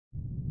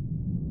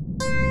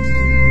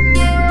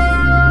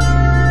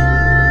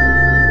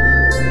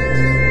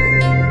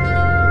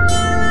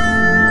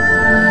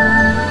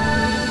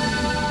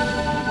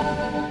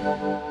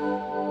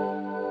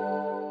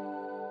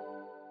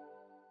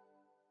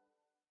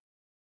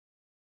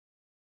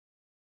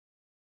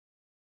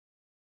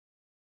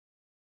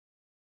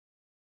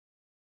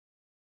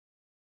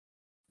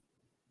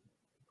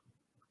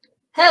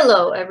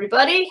Hello,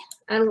 everybody,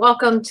 and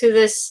welcome to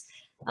this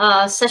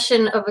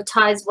session of a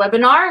TIES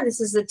webinar. This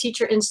is the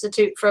Teacher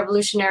Institute for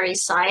Evolutionary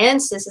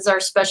Science. This is our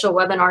special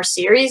webinar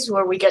series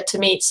where we get to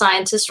meet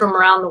scientists from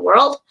around the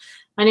world.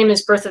 My name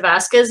is Bertha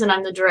Vasquez, and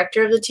I'm the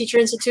director of the Teacher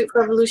Institute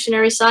for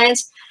Evolutionary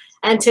Science.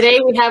 And today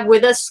we have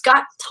with us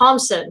Scott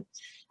Thomson.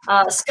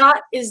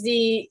 Scott is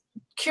the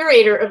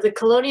curator of the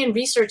Chelonian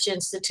Research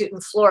Institute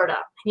in Florida.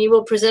 He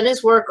will present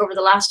his work over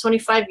the last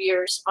 25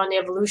 years on the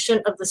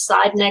evolution of the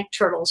side-necked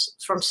turtles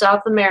from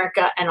South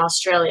America and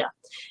Australia,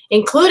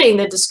 including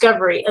the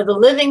discovery of the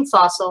living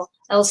fossil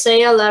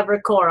Elseya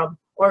lavarackorum,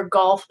 or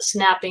Gulf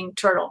snapping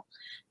turtle.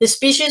 The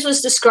species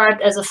was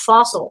described as a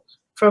fossil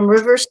from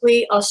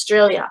Riversliegh,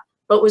 Australia,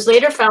 but was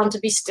later found to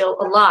be still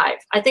alive.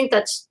 I think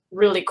that's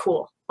really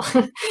cool.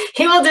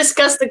 He will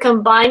discuss the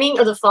combining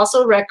of the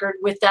fossil record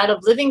with that of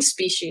living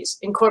species,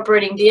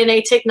 incorporating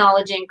DNA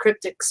technology and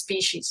cryptic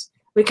species.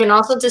 We can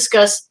also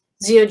discuss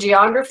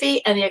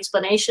zoogeography and the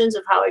explanations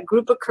of how a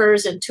group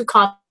occurs in two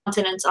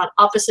continents on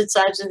opposite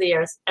sides of the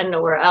earth and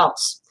nowhere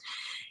else.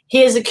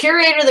 He is the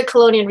curator of the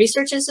Chelonian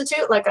Research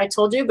Institute, like I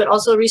told you, but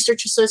also a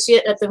research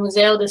associate at the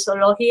Museu de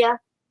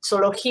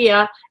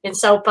Zoologia in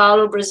Sao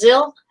Paulo,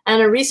 Brazil,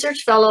 and a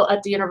research fellow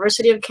at the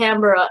University of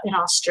Canberra in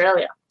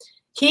Australia.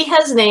 He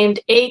has named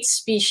 8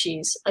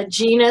 species, a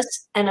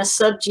genus and a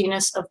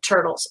subgenus of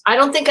turtles. I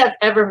don't think I've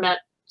ever met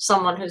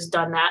someone who's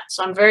done that,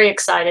 so I'm very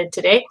excited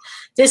today.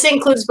 This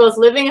includes both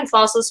living and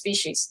fossil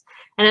species.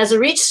 And as a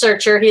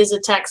researcher, he is a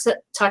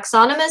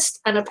taxonomist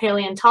and a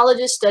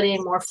paleontologist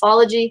studying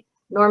morphology,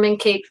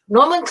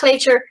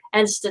 nomenclature,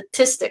 and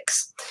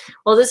statistics.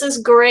 Well, this is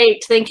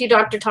great. Thank you,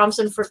 Dr.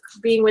 Thomson, for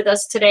being with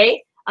us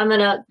today. I'm going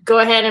to go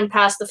ahead and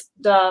pass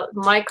the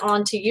mic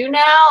on to you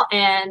now,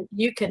 and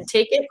you can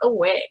take it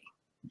away.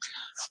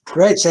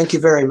 Great, thank you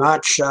very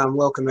much.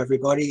 Welcome,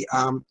 everybody.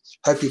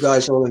 Hope you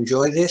guys all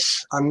enjoy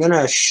this. I'm going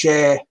to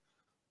share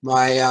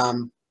my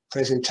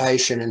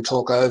presentation and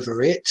talk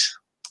over it,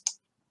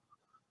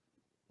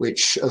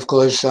 which, of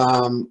course,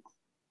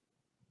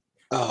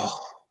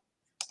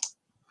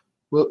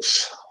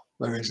 whoops,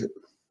 where is it?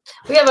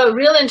 We have a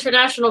real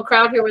international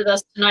crowd here with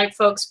us tonight,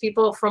 folks,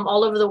 people from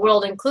all over the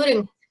world,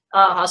 including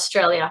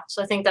Australia.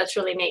 So I think that's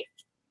really neat.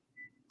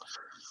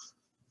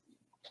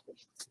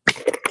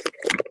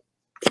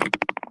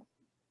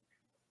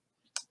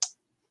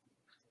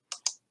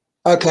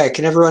 Okay,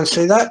 can everyone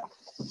see that?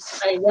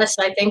 Yes,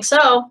 I think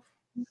so.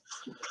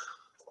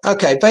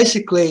 Okay,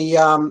 basically,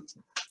 I've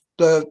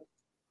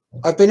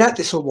been at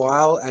this a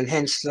while, and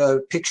hence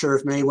the picture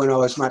of me when I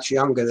was much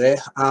younger there.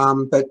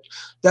 But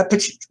that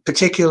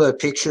particular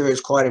picture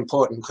is quite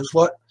important because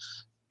what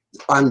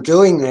I'm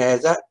doing there,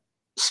 that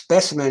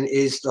specimen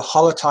is the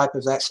holotype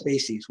of that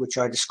species, which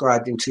I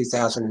described in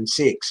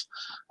 2006.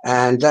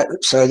 And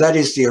so that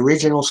is the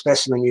original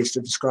specimen used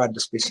to describe the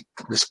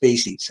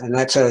species. And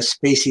that's a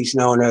species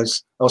known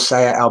as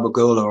Elseya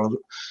albigula, or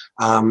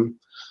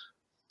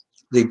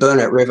the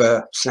Burnett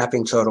River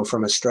snapping turtle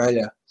from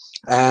Australia.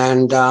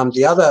 And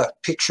the other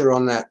picture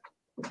on that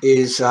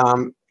is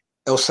Elseya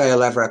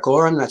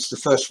lavarackorum. That's the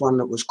first one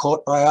that was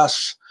caught by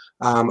us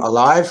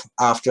alive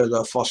after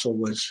the fossil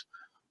was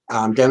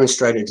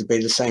demonstrated to be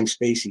the same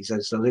species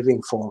as the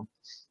living form.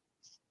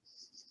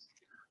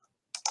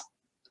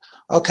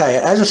 Okay,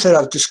 as I said,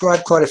 I've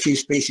described quite a few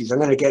species. I'm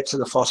going to get to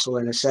the fossil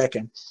in a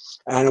second.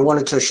 And I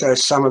wanted to show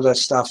some of the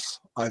stuff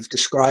I've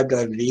described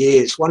over the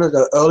years. One of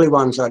the early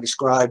ones I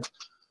described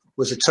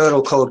was a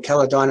turtle called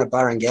Chelonian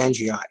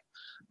Research.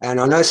 And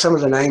I know some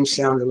of the names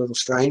sound a little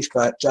strange,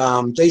 but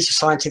these are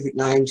scientific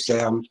names.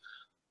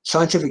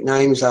 Scientific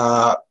names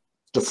are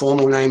the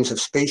formal names of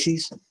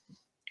species.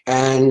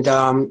 And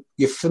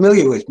you're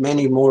familiar with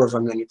many more of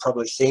them than you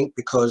probably think,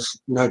 because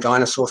no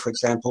dinosaur, for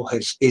example,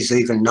 is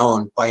even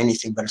known by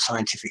anything but a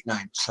scientific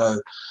name.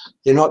 So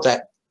they're not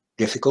that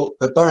difficult.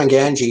 But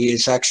Burrungangi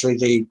is actually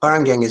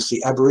Burrungang is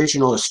the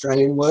Aboriginal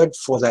Australian word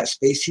for that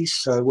species.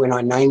 So when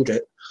I named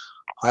it,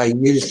 I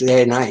used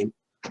their name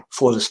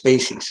for the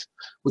species,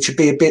 which would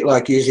be a bit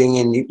like using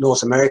in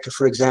North America,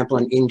 for example,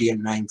 an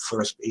Indian name for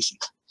a species.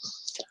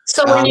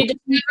 So when you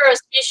discover a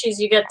species,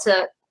 you get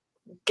to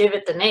give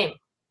it the name.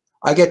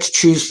 I get to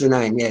choose the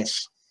name,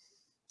 yes.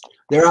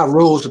 There are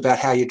rules about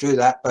how you do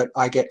that, but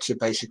I get to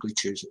basically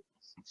choose it.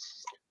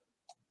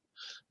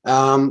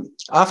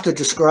 After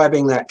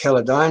describing that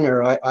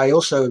Chelonian, I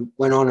also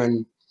went on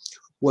and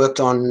worked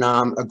on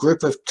a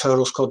group of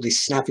turtles called the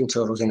snapping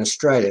turtles in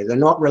Australia. They're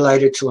not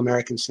related to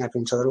American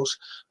snapping turtles,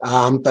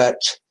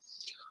 but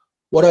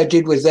what I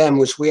did with them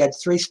was we had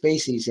 3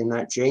 species in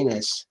that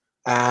genus,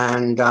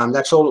 and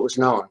that's all that was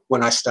known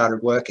when I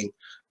started working.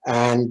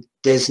 And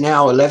there's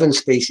now 11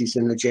 species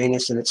in the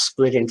genus, and it's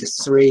split into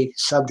 3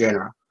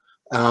 subgenera.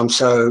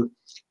 So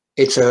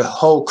it's a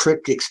whole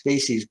cryptic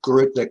species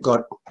group that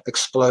got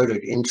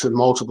exploded into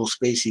multiple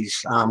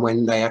species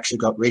when they actually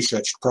got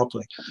researched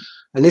properly.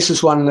 And this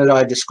is one that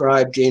I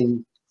described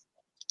in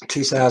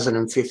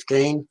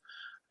 2015.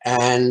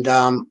 And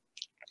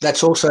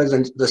that's also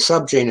the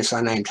subgenus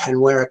I named,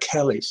 Hanwera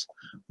Kelly's,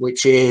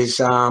 which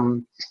is,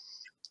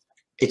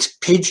 it's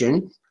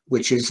pigeon,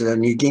 which is a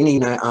New Guinea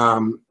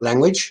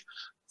language,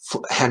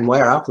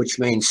 Hanwera, which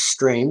means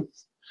stream,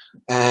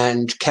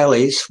 and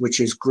Kelis, which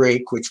is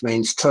Greek, which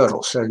means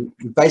turtle. So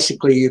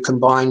basically you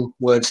combine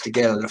words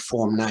together to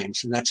form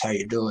names, and that's how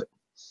you do it.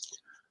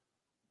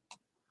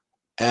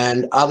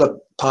 And other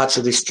parts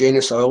of this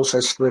genus I also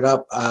split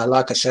up.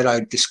 Like I said,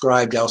 I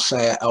described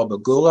Elseya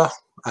albigula,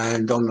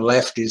 and on the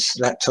left is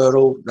that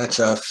turtle. That's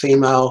a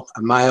female,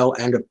 a male,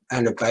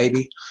 and a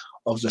baby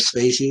of the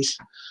species.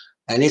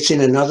 And it's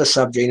in another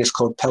subgenus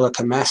called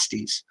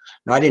Pelecomastes.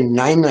 Now, I didn't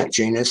name that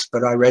genus,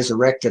 but I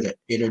resurrected it.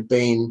 It had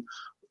been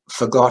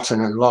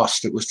forgotten and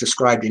lost. It was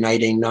described in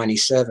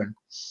 1897.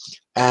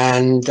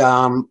 And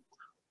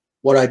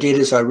what I did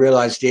is I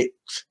realized it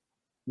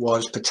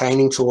was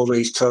pertaining to all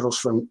these turtles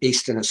from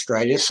Eastern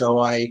Australia, so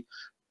I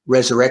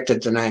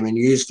resurrected the name and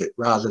used it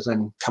rather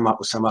than come up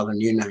with some other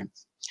new name.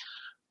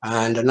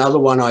 And another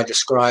one I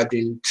described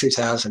in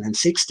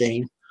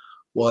 2016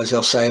 was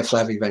Elseya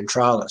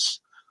flaviventralis.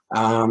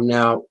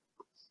 Now,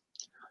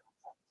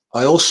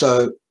 I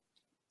also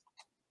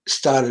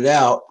started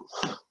out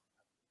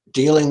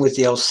dealing with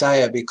the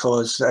Elseya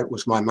because that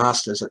was my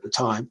master's at the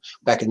time,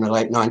 back in the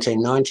late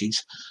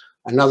 1990s.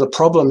 Another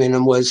problem in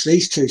them was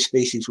these two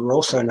species were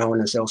also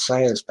known as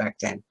Elseyas back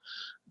then.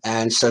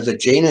 And so the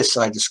genus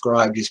I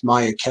described is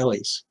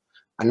Myukelis.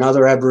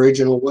 Another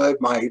Aboriginal word,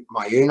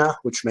 Myuna,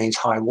 which means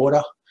high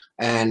water,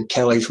 and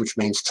Kelis, which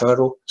means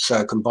turtle.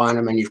 So combine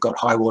them and you've got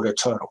high water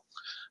turtle.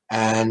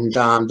 And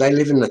they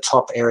live in the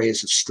top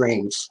areas of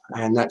streams,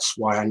 and that's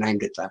why I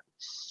named it that.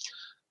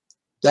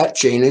 That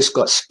genus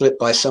got split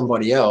by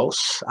somebody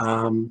else,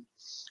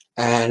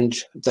 and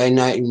they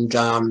named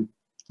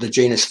the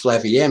genus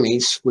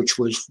Flaviemis, which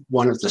was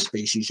one of the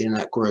species in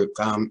that group,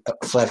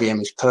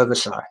 Flaviemis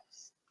purvisei.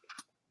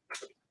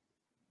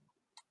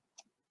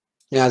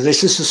 Now,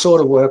 this is the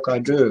sort of work I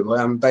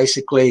do.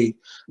 Basically,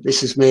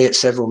 this is me at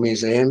several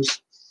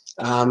museums.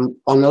 On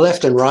the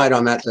left and right,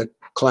 I'm at the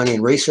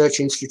Chelonian Research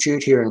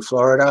Institute here in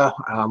Florida.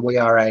 We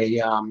are a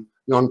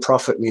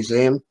non-profit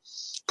museum,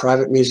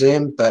 private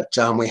museum, but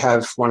we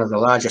have one of the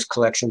largest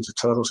collections of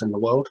turtles in the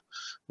world.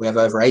 We have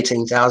over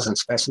 18,000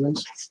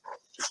 specimens,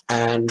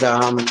 and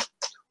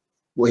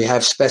we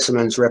have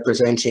specimens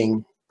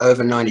representing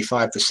over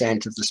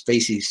 95% of the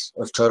species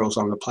of turtles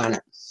on the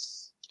planet.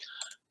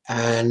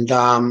 And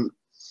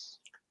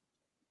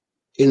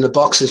in the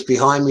boxes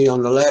behind me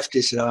on the left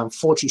is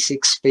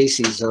 46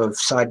 species of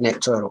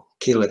side-neck turtle,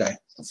 Chelidae,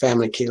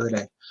 family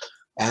Chelidae,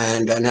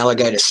 and an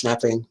alligator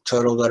snapping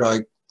turtle that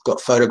I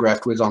got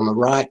photographed with on the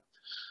right.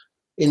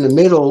 In the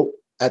middle,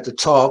 at the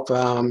top,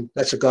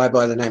 that's a guy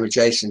by the name of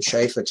Jason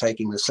Schaefer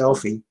taking the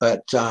selfie,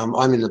 but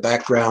I'm in the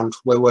background.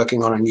 We're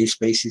working on a new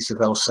species of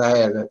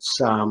Elseya that's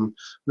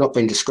not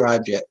been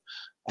described yet.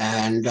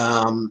 And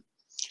down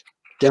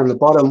the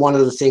bottom, one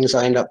of the things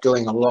I end up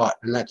doing a lot,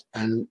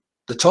 and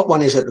the top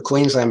one is at the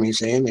Queensland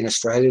Museum in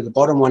Australia. The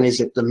bottom one is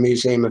at the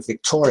Museum of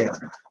Victoria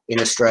in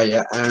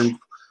Australia. And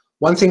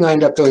one thing I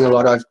end up doing a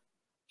lot, I've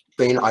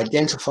been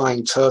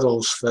identifying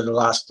turtles for the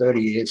last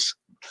 30 years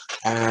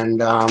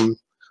and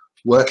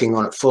working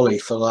on it fully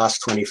for the last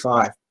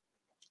 25.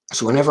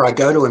 So whenever I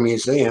go to a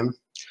museum,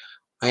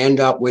 I end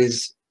up with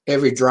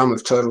every drum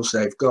of turtles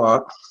they've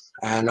got,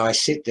 and I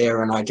sit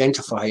there and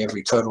identify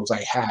every turtle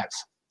they have.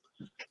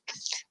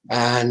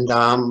 And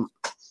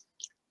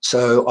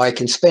so I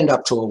can spend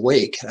up to a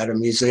week at a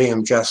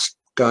museum just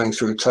going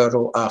through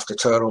turtle after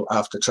turtle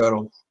after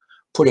turtle,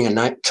 putting a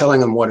name,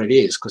 telling them what it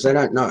is, because they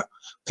don't know.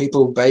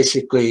 People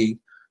basically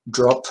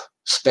drop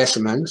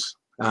specimens,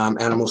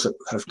 animals that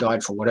have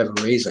died for whatever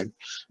reason,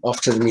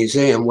 off to the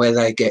museum where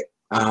they get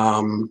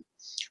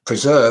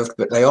preserved,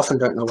 but they often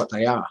don't know what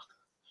they are.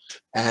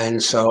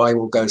 And so I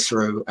will go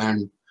through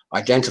and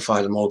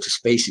identify them all to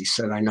species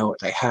so they know what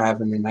they have,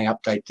 and then they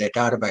update their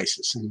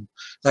databases. And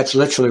that's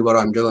literally what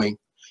I'm doing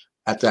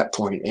at that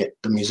point at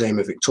the Museum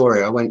of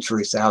Victoria. I went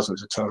through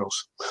thousands of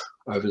turtles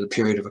over the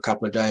period of a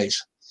couple of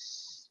days.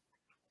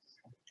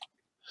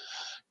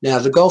 Now,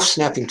 the Gulf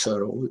snapping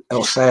turtle,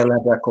 Elseya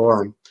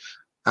lavarackorum,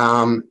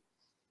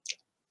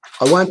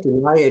 I won't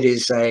deny it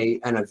is an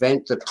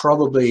event that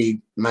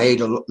probably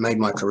made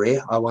my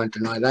career. I won't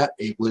deny that.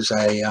 It was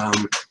a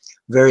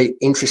very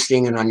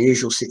interesting and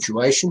unusual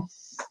situation.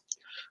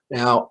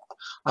 Now,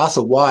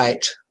 Arthur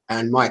White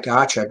and Mike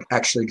Archer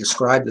actually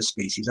described the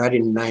species. I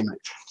didn't name it.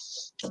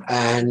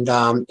 And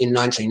in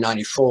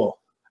 1994,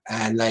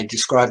 and they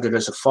described it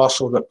as a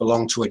fossil that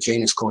belonged to a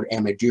genus called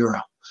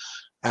Amadura.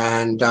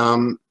 And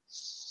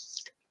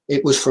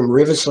it was from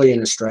Riversliegh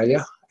in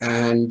Australia,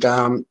 and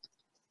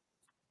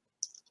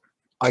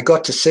I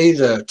got to see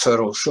the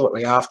turtle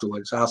shortly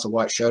afterwards. Arthur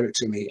White showed it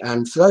to me.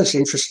 And for those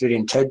interested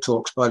in TED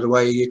Talks, by the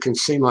way, you can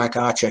see Mike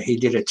Archer. He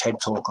did a TED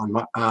Talk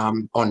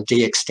on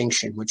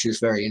de-extinction, which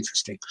is very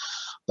interesting.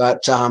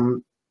 But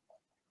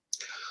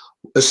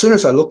as soon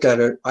as I looked at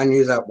it, I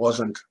knew that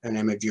wasn't an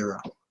Amadura.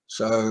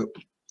 So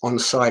on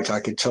the site, I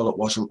could tell it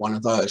wasn't one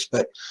of those.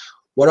 But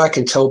what I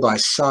can tell by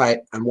sight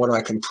and what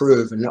I can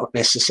prove are not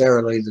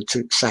necessarily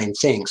the same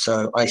thing.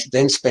 So I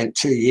then spent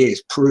 2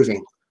 years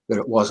proving that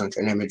it wasn't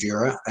an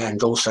Imadura,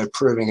 and also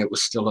proving it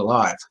was still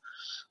alive,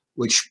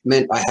 which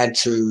meant I had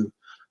to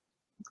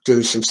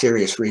do some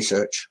serious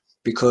research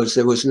because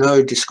there was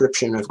no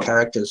description of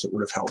characters that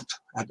would have helped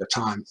at the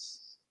time.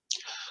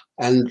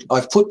 And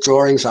I've put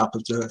drawings up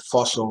of the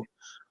fossil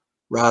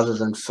rather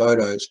than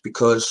photos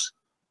because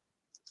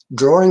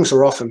drawings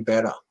are often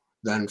better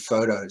than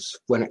photos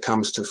when it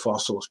comes to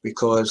fossils,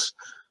 because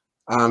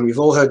you've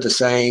all heard the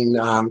saying,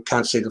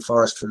 can't see the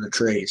forest for the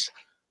trees.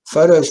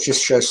 Photos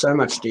just show so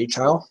much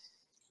detail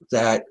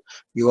that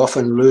you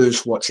often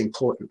lose what's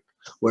important.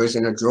 Whereas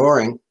in a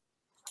drawing,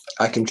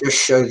 I can just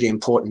show the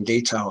important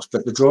details,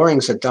 but the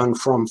drawings are done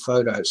from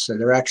photos, so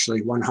they're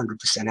actually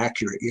 100%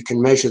 accurate. You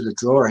can measure the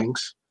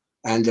drawings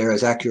and they're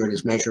as accurate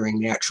as measuring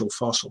the actual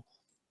fossil.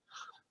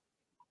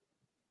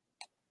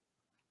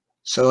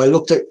 So I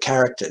looked at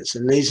characters,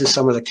 and these are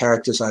some of the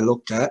characters I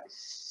looked at.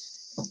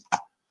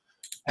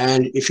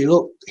 And if you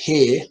look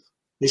here,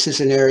 this is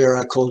an area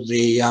I called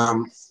the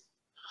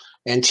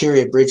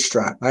anterior bridge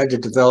stripe. I had to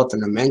develop a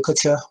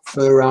nomenclature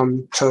for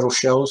turtle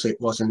shells. It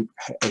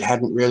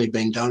hadn't really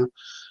been done.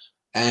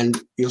 And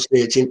you'll see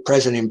it's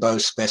present in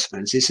both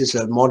specimens. This is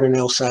a modern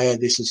Elseya,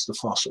 this is the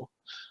fossil.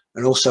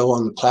 And also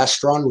on the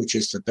plastron, which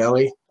is the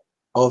belly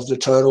of the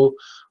turtle,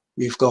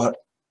 you've got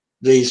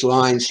these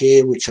lines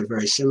here, which are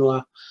very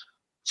similar.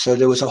 So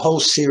there was a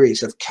whole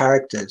series of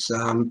characters,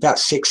 about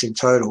 6 in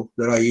total,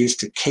 that I used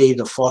to key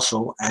the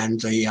fossil and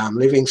the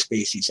living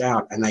species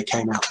out, and they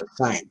came out the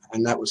same.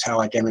 And that was how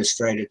I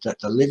demonstrated that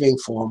the living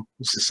form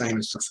was the same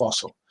as the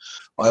fossil.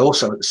 I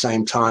also, at the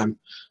same time,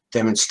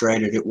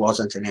 demonstrated it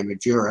wasn't an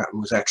Imadura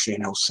and was actually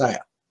an Elseya.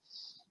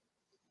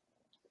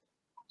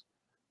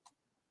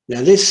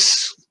 Now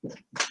this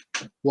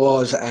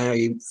was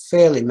a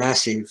fairly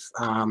massive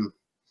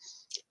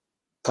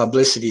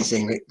publicity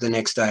thing the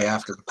next day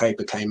after the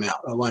paper came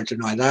out. I won't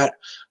deny that.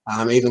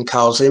 Even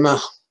Carl Zimmer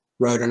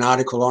wrote an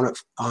article on it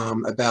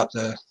about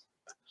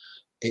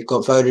it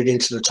got voted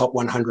into the top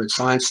 100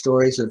 science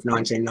stories of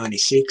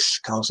 1996.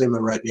 Carl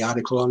Zimmer wrote the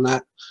article on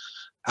that.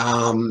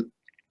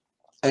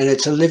 And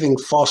it's a living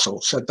fossil.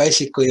 So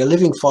basically a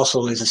living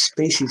fossil is a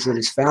species that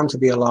is found to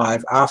be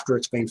alive after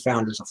it's been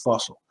found as a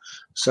fossil.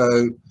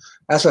 So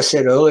as I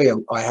said earlier,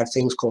 I have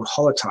things called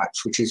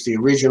holotypes, which is the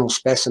original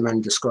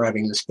specimen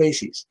describing the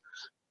species.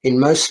 In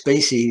most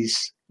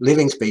species,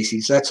 living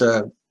species, that's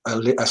a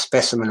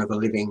specimen of a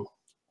living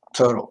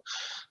turtle.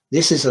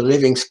 This is a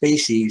living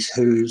species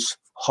whose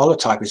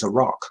holotype is a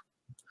rock.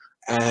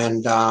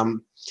 And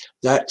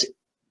that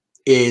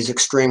is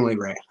extremely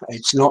rare.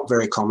 It's not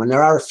very common.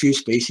 There are a few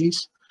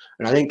species,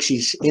 and I think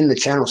she's in the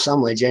channel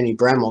somewhere, Jenny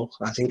Bramall.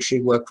 I think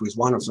she worked with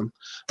one of them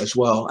as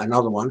well,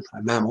 another one,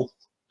 a mammal.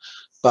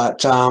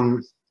 But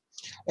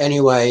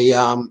anyway,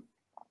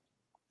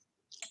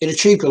 it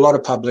achieved a lot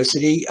of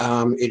publicity.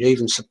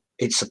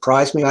 It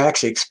surprised me. I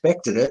actually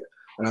expected it,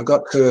 and I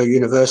got to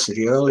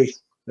university early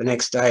the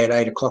next day at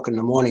 8 o'clock in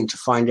the morning to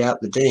find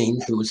out the dean,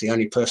 who was the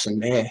only person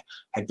there,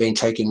 had been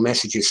taking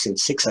messages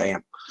since 6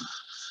 a.m.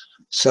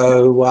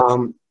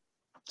 So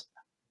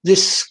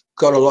this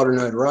got a lot of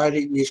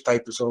notoriety,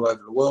 newspapers all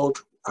over the world,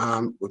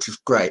 which is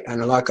great.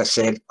 And like I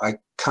said, I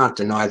can't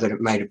deny that it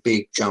made a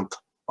big jump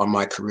on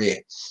my career.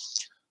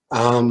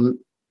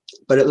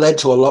 But it led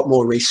to a lot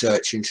more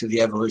research into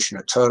the evolution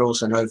of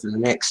turtles, and over the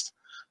next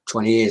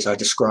 20 years I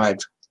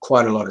described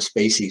quite a lot of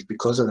species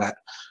because of that.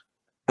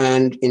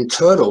 And in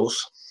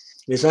turtles,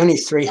 there's only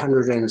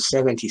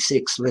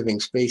 376 living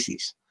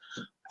species,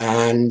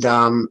 and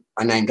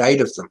I named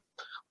 8 of them.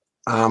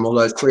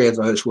 Although 3 of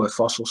those were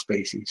fossil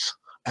species.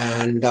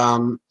 And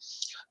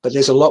but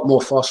there's a lot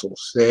more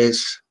fossils.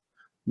 There's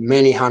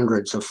many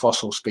hundreds of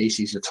fossil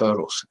species of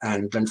turtles,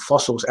 and then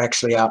fossils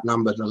actually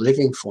outnumber the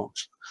living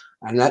forms.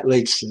 And that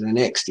leads to the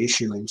next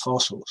issue in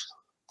fossils.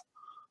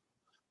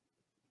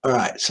 All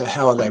right, so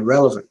how are they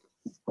relevant?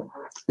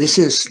 This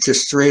is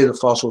just 3 of the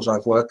fossils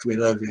I've worked with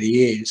over the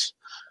years.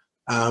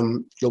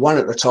 The one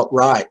at the top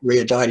right,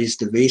 Rheodites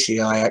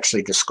devisi, I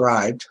actually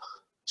described.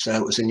 So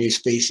it was a new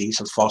species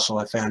of fossil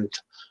I found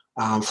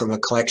from a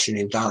collection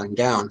in Darling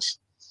Downs.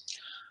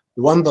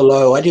 The one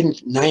below, I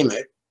didn't name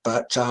it,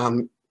 but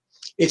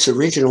its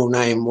original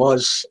name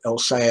was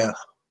Elseya,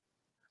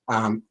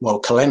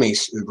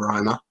 Calemis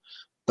uberima,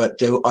 but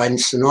I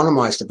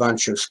synonymized a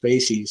bunch of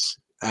species,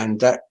 and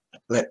that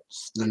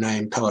left the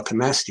name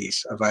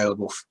Pelecomastes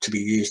available to be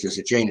used as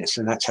a genus,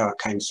 and that's how it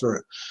came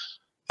through.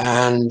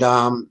 And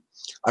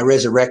I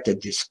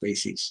resurrected this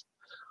species.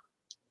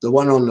 The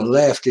one on the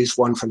left is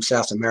one from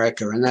South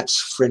America, and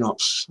that's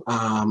Phrynops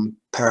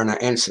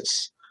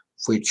paranaensis,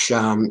 which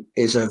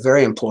is a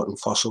very important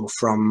fossil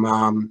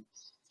from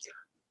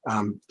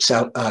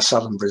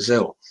southern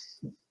Brazil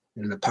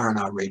in the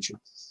Paraná region.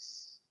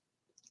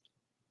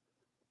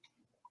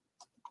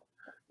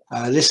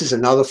 This is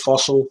another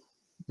fossil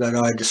that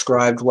I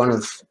described, one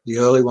of the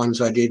early ones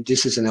I did.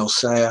 This is an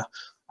Elseya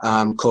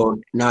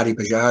called Nadi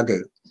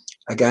Bajagu.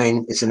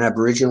 Again, it's an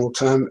Aboriginal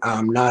term,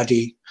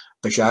 Nadi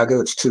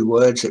Bajagu. It's 2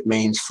 words. It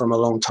means from a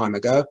long time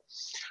ago.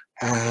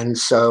 And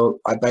so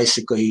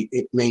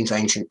it means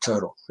ancient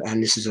turtle.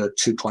 And this is a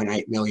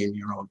 2.8 million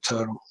year old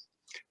turtle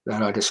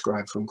that I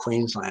described from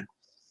Queensland.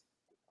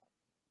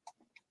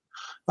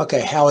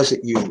 Okay, how is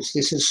it used?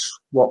 This is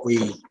why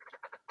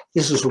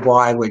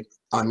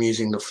I'm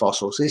using the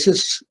fossils. This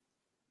is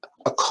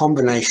a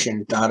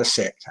combination data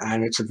set,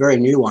 and it's a very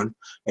new one.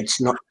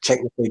 It's not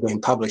technically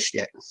been published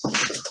yet.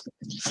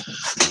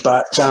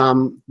 But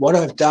what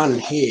I've done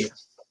here,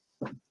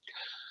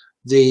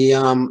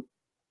 the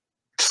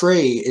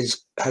tree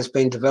has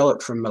been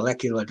developed from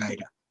molecular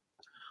data,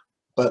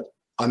 but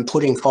I'm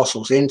putting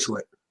fossils into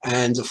it.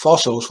 And the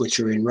fossils, which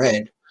are in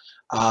red,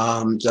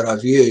 that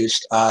I've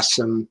used are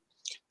some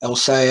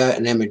Elseya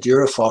and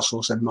Emadura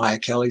fossils and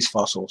Myakeli's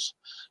fossils.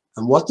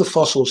 And what the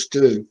fossils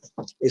do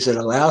is it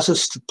allows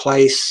us to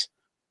place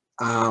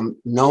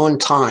known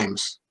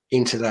times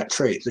into that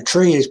tree. The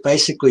tree is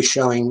basically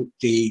showing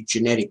the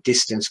genetic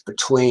distance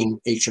between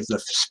each of the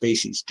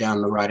species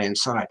down the right-hand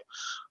side.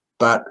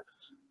 But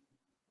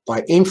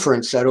by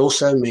inference, that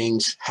also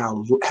means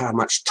how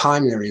much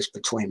time there is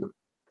between them.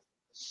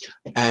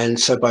 And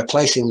so by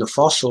placing the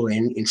fossil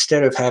in,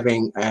 instead of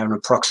having an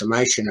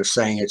approximation of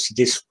saying it's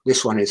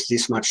this one is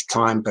this much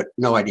time, but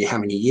no idea how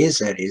many years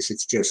that is,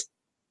 it's just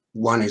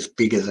one is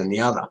bigger than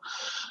the other.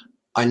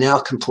 I now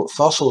can put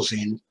fossils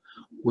in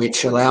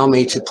which allow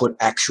me to put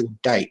actual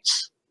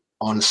dates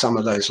on some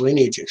of those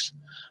lineages.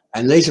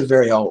 And these are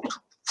very old.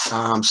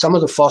 Some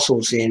of the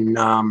fossils in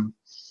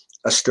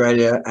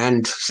Australia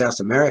and South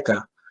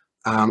America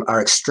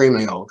are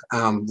extremely old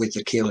with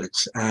the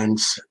chelids, and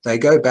they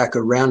go back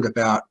around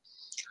about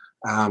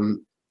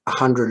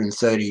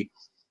 130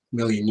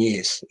 million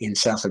years in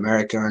South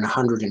America and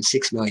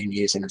 106 million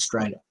years in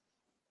Australia.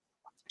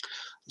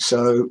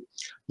 So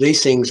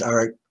these things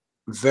are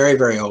very,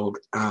 very old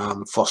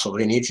fossil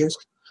lineages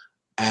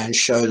and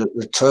show that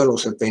the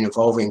turtles have been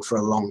evolving for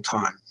a long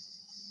time.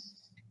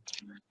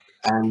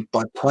 And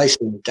by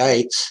placing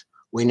dates,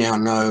 we now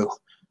know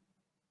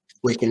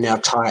we can now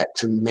tie it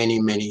to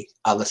many, many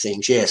other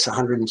things. Yes,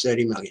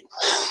 130 million.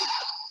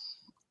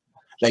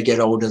 They get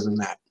older than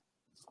that.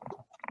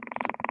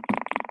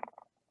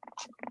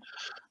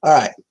 All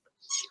right,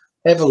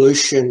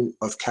 evolution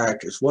of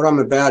characters. What I'm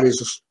about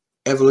is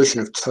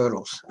evolution of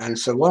turtles. And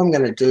so what I'm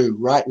going to do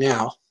right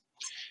now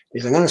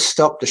is I'm going to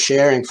stop the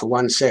sharing for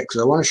 1 sec because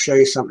I want to show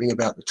you something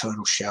about the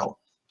turtle shell.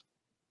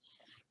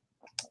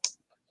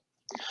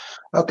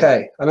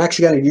 Okay, I'm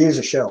actually going to use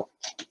a shell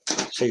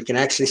so you can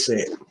actually see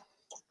it.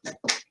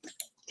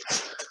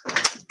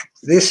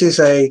 This is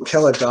a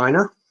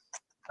Chelonian,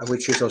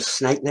 which is a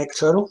snake neck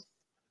turtle.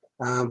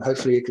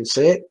 Hopefully you can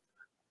see it.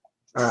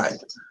 All right,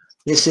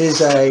 this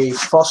is a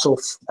fossil.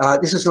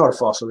 This is not a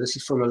fossil. This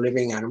is from a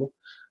living animal.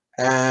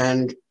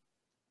 And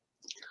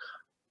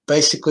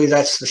basically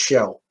that's the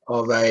shell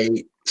of a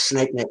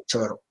snake neck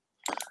turtle.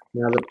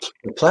 Now the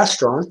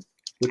plastron,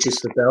 which is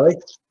the belly,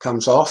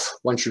 comes off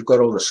once you've got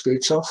all the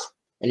scutes off,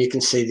 and you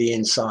can see the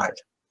inside.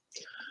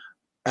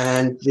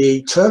 And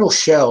the turtle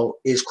shell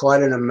is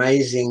quite an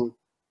amazing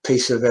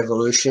piece of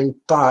evolution,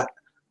 but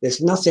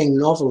there's nothing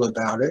novel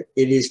about it.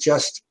 It is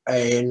just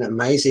an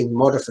amazing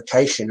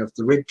modification of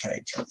the rib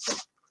cage.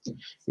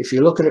 If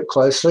you look at it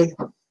closely,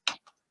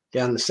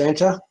 down the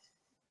center,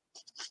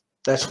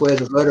 that's where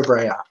the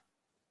vertebrae are.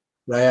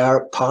 They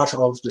are part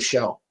of the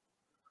shell.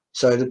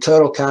 So the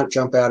turtle can't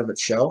jump out of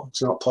its shell.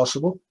 It's not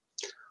possible.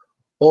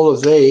 All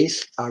of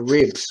these are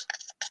ribs.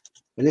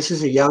 And this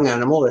is a young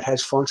animal that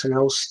has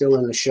fontanelles still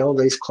in the shell.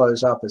 These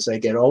close up as they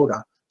get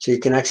older. So you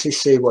can actually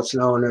see what's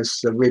known as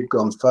the rib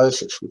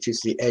gomphosis, which is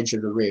the edge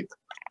of the rib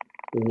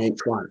in each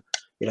one.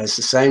 It has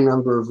the same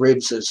number of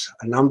ribs as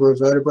a number of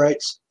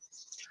vertebrates.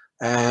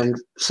 And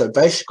so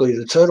basically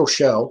the turtle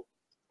shell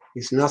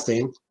is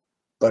nothing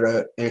but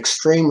an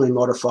extremely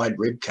modified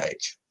rib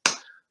cage.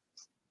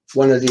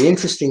 One of the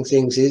interesting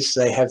things is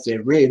they have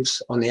their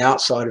ribs on the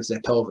outside of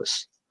their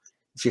pelvis.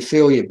 If you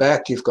feel your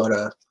back, you've got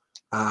a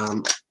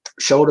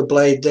shoulder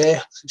blade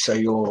there. So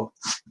your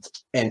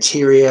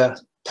anterior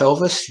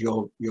pelvis,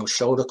 your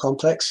shoulder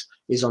complex,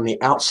 is on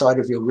the outside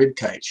of your rib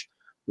cage.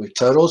 With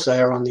turtles,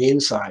 they are on the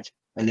inside,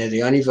 and they're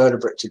the only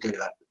vertebrate to do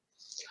that.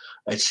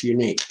 It's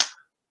unique.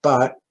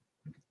 But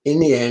in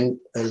the end,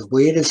 as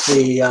weird as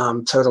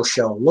the turtle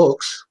shell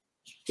looks,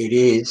 it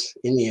is,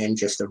 in the end,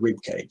 just a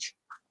rib cage.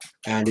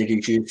 And it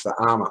is used for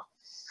armor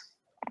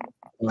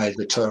by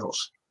the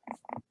turtles.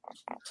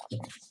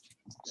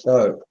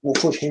 So we'll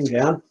put him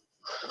down,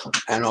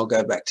 and I'll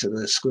go back to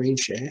the screen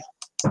share.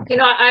 You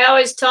know, I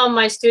always tell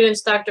my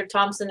students, Dr.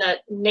 Thomson,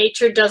 that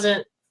nature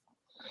doesn't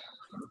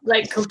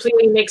like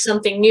completely make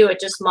something new. It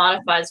just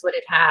modifies what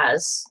it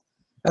has.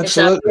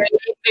 Absolutely.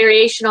 It's a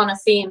variation on a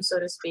theme, so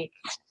to speak.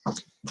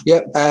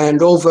 Yep,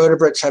 and all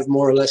vertebrates have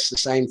more or less the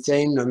same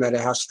theme, no matter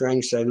how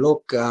strange they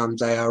look.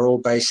 They are all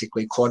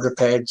basically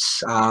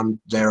quadrupeds.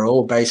 They're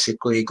all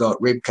basically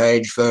got rib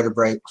cage,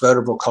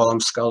 vertebral column,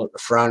 skull at the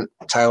front,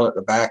 tail at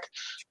the back.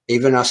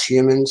 Even us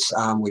humans,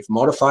 we've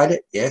modified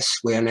it. Yes,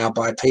 we are now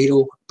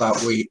bipedal,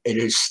 but it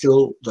is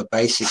still the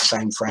basic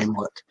same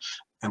framework.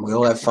 And we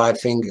all have 5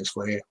 fingers.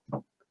 We're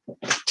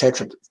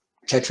tetrapods.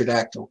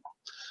 tetradactyl.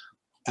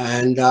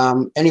 And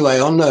anyway,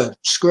 on the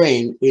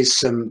screen is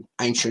some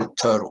ancient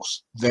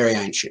turtles, very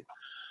ancient.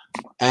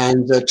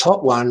 And the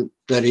top one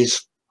that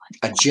is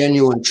a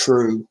genuine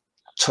true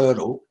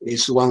turtle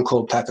is the one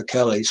called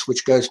Papacheles,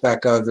 which goes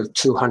back over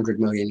 200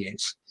 million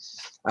years.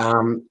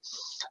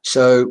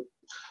 So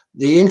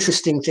the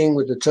interesting thing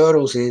with the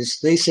turtles is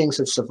these things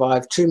have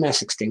survived 2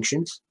 mass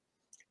extinctions.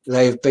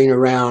 They've been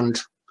around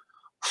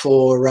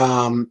for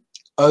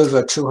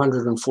over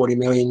 240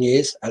 million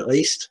years at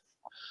least.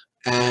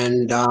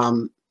 And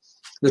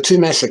the 2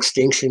 mass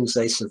extinctions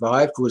they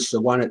survived was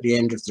the one at the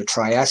end of the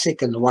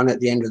Triassic and the one at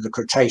the end of the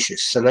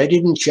Cretaceous. So they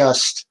didn't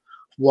just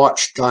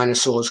watch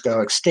dinosaurs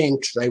go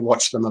extinct, they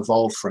watched them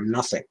evolve from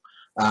nothing,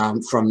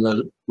 from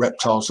the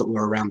reptiles that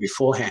were around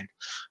beforehand.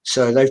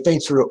 So they've been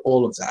through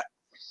all of that.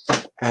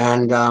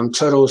 And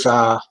turtles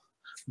are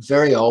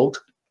very old,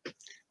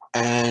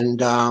 and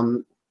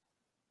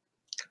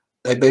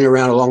they've been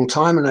around a long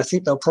time, and I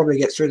think they'll probably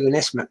get through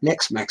the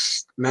next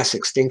mass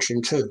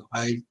extinction too.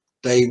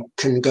 They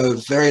can go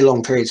very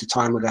long periods of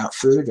time without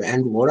food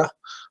and water,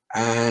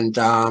 and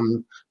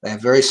they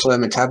have very slow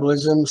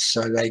metabolisms,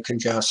 so they can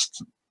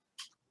just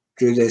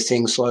do their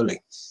thing slowly.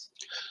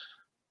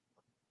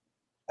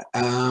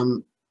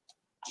 All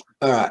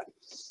right,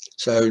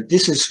 so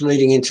this is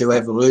leading into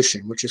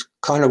evolution, which is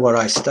kind of what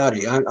I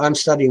study. I'm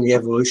studying the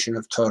evolution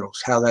of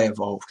turtles, how they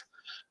evolved.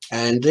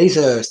 And these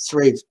are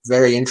 3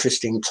 very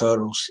interesting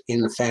turtles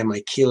in the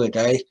family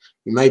Chelidae.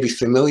 You may be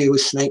familiar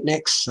with snake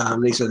necks.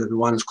 These are the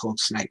ones called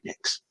snake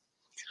necks.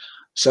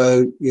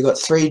 So you've got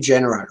 3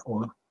 genera,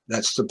 or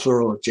that's the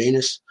plural of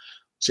genus.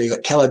 So you've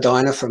got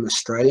Chelodina from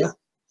Australia,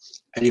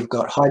 and you've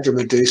got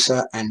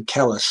Hydromedusa and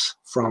Chelys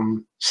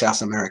from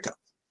South America.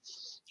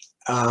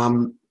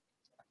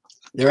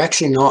 They're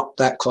actually not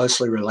that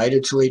closely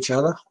related to each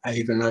other,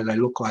 even though they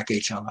look like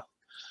each other.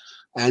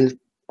 And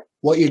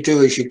what you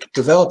do is you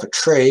develop a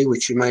tree,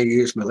 which you may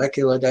use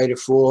molecular data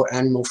for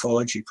and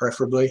morphology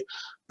preferably,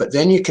 but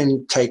then you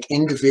can take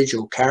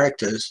individual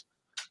characters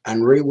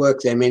and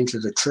rework them into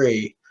the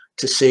tree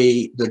to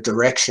see the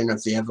direction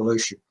of the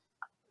evolution.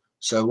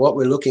 So what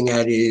we're looking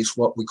at is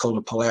what we call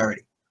the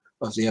polarity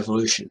of the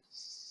evolution.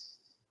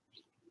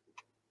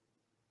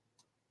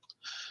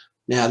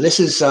 Now this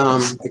is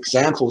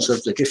examples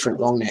of the different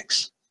long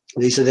necks.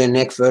 These are their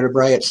neck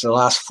vertebrae. It's the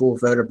last 4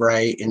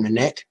 vertebrae in the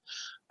neck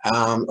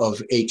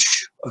of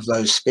each of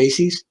those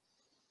species.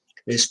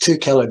 There's 3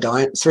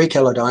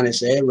 Chelodinas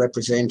there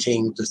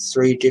representing the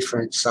 3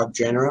 different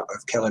subgenera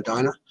of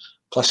Chelodina,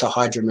 plus a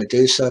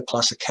Hydromedusa,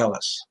 plus a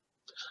Chelys.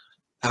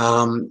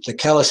 The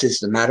Chelys is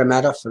the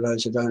matter for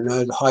those who don't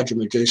know. The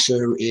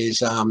Hydromedusa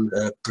is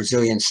a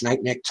Brazilian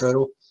snakeneck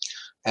turtle,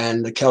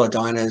 and the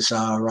Chelodinas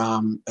are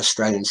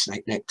Australian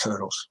snakeneck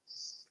turtles.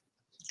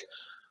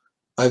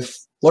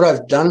 What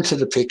I've done to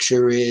the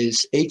picture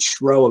is each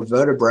row of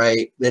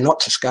vertebrae, they're not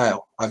to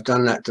scale. I've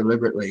done that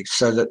deliberately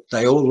so that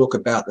they all look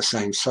about the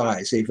same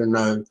size, even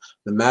though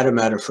the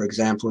matter, for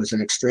example, is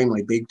an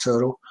extremely big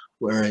turtle,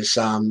 whereas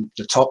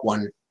the top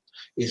one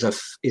is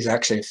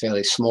actually a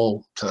fairly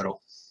small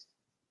turtle.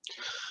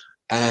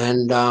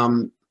 And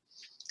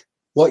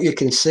what you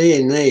can see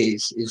in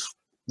these is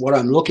what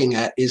I'm looking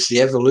at is the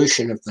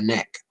evolution of the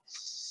neck,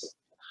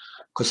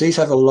 because these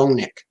have a long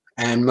neck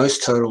and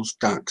most turtles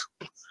don't.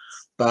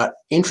 But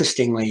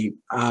interestingly,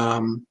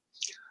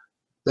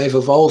 they've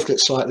evolved it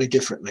slightly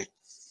differently,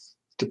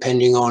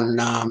 depending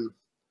on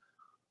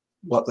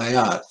what they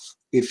are.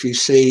 If you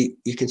see,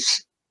 you can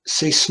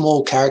see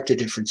small character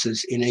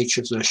differences in each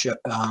of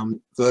the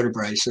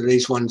vertebrae. So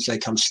these ones, they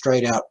come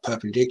straight out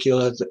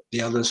perpendicular.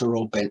 The others are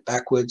all bent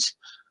backwards.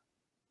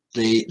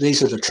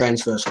 These are the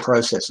transverse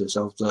processes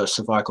of the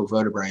cervical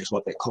vertebrae, is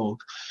what they're called.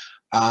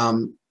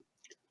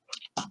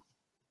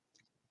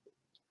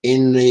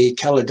 In the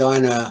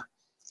Chelodina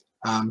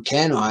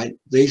cani,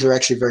 these are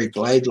actually very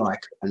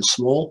blade-like and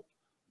small,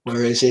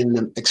 whereas in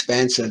the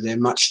expansa, they're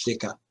much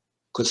thicker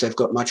because they've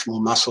got much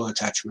more muscle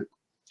attachment.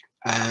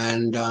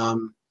 And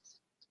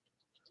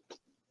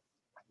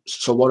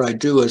so what I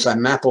do is I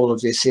map all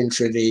of this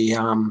into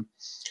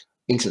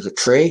the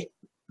tree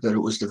that it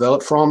was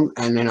developed from,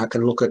 and then I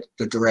can look at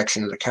the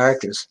direction of the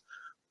characters.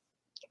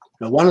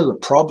 Now, one of the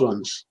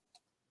problems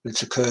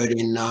that's occurred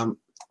in,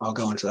 I'll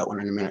go into that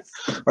one in a minute.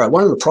 All right,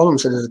 one of the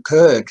problems that has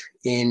occurred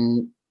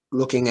in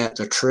looking at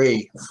the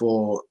tree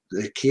for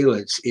the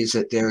chelids is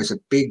that there is a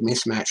big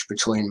mismatch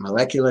between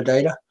molecular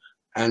data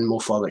and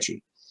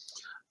morphology.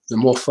 The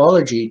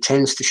morphology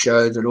tends to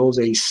show that all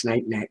these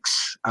snake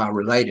necks are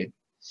related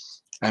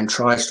and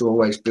tries to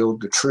always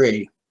build the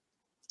tree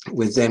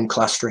with them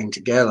clustering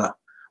together,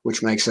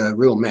 which makes a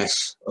real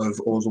mess of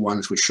all the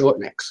ones with short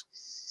necks.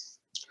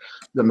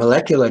 The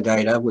molecular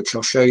data, which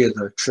I'll show you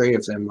the tree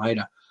of them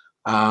later,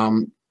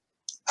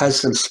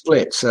 has them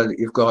split so that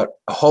you've got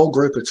a whole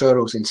group of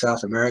turtles in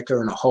South America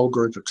and a whole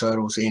group of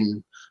turtles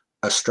in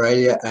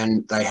Australia,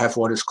 and they have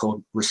what is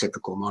called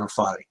reciprocal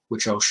monophyly,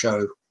 which I'll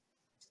show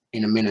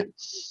in a minute.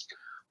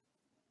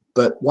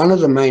 But one of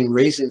the main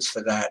reasons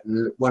for that,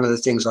 and one of the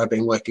things I've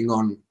been working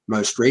on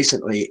most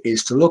recently,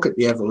 is to look at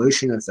the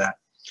evolution of that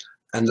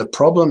And the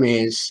problem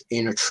is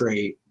in a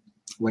tree,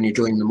 when you're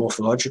doing the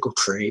morphological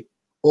tree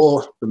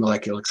or the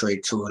molecular tree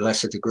to a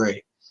lesser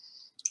degree,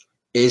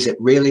 is it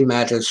really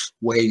matters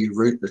where you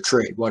root the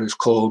tree, what is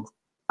called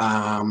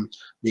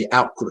the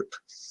outgroup.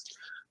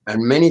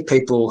 And many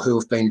people who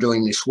have been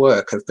doing this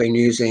work have been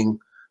using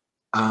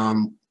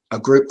a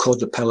group called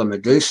the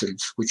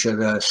Paleomedusaids, which are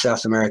the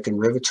South American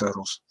river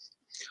turtles,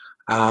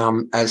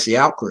 as the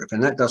outgroup,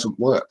 and that doesn't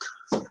work.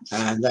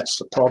 And that's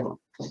the problem,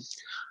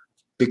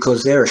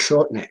 because they're a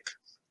short neck.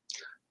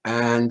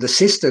 And the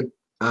sister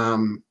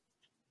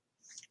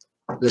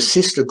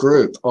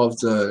group of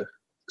the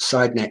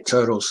side neck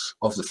turtles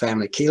of the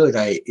family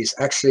Chelidae is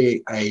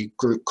actually a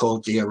group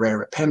called the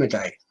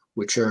Araripamidae,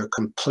 which are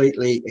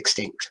completely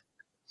extinct.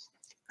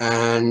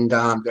 And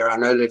there are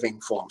no living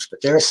forms, but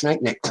they're a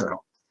snake neck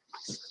turtle.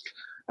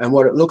 And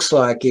what it looks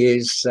like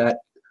is that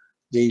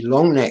the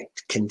long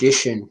necked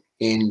condition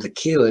in the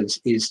chelids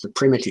is the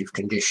primitive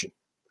condition,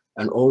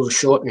 and all the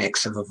short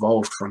necks have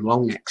evolved from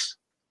long necks.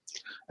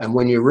 And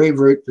when you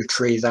reroot the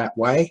tree that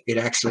way, it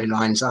actually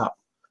lines up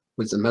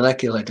with the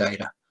molecular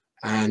data,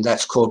 and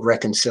that's called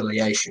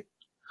reconciliation.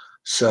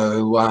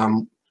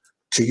 So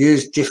to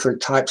use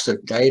different types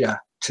of data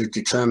to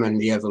determine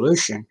the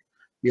evolution,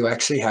 you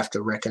actually have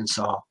to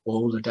reconcile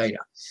all the data.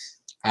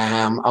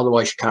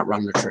 Otherwise you can't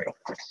run the tree.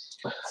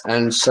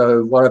 And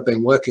so what I've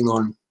been working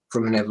on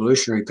from an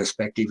evolutionary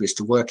perspective is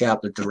to work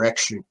out the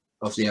direction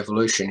of the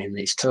evolution in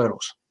these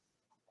turtles.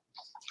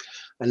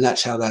 And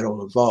that's how that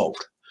all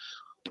evolved.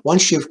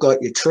 Once you've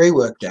got your tree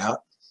worked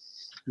out,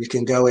 you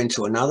can go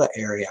into another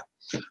area,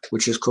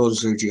 which is called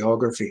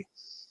zoogeography.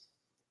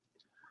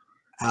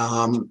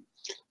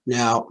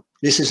 Now,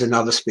 this is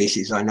another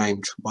species I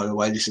named, by the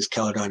way. This is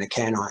Chelonian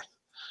cani,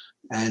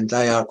 and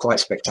they are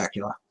quite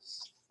spectacular.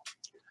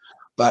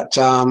 But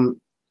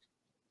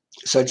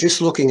so just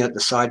looking at the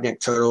side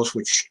neck turtles,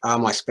 which are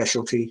my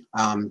specialty,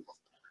 I'll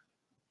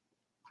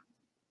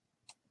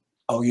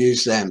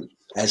use them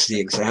as the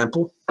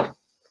example.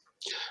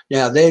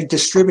 Now, they're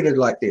distributed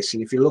like this,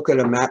 and if you look at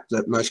a map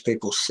that most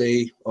people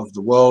see of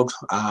the world,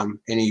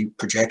 any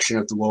projection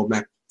of the world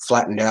map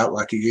flattened out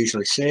like you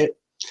usually see it,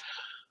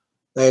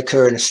 they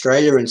occur in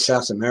Australia and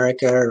South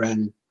America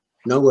and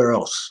nowhere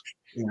else.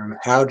 You know,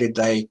 how did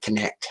they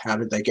connect? How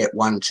did they get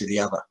one to the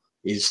other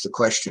is the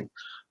question.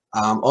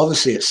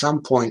 Obviously, at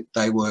some point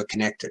they were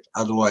connected,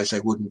 otherwise they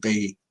wouldn't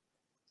be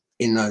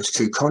in those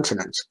two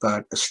continents,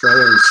 but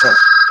Australia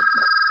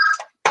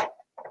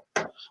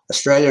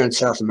and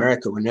South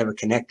America were never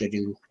connected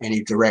in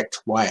any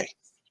direct way.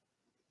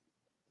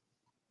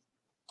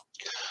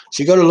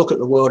 So you've got to look at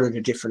the world at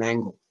a different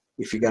angle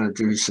if you're going to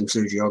do some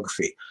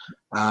zoogeography.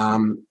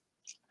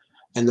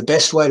 And the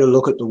best way to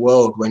look at the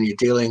world when you're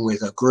dealing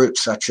with a group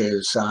such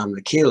as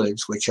the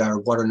chelids, which are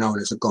what are known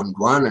as a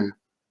Gondwanan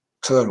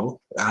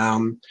turtle,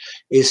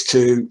 is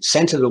to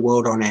center the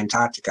world on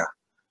Antarctica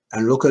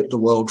and look at the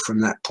world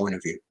from that point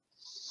of view.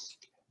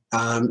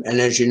 And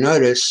as you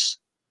notice,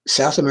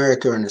 South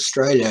America and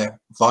Australia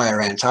via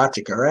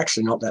Antarctica are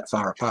actually not that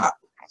far apart.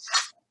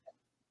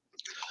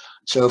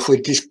 So if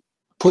we just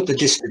put the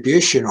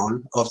distribution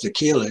on of the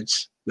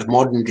chelids, the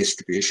modern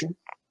distribution,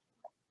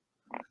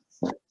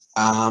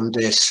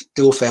 they're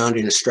still found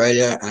in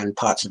Australia and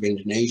parts of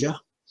Indonesia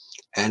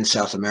and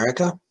South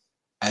America,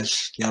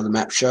 as the other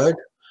map showed.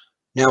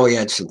 Now we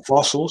add some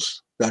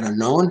fossils that are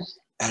known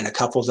and a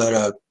couple that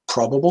are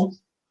probable.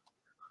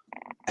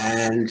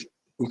 And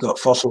we've got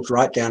fossils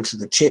right down to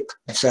the tip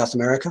of South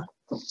America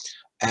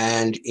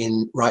and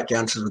right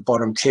down to the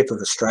bottom tip of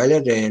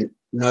Australia. There are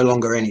no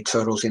longer any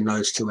turtles in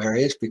those two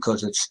areas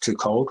because it's too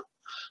cold,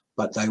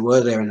 but they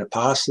were there in the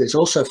past. There's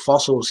also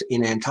fossils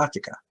in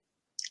Antarctica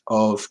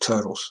of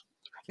turtles.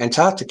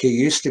 Antarctica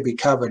used to be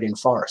covered in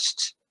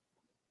forests,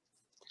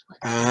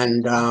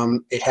 and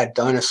it had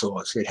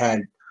dinosaurs. It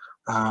had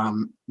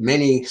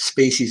many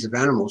species of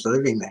animals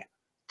living there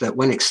that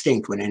went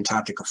extinct when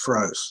Antarctica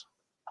froze.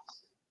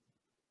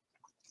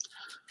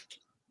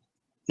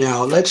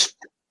 Now let's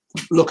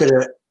look at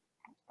it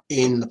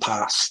in the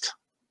past.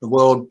 The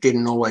world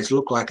didn't always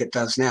look like it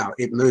does now.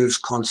 It moves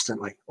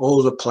constantly.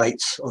 All the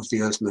plates of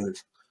the Earth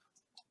move.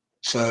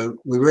 So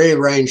we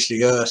rearranged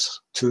the Earth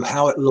to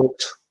how it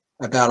looked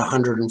about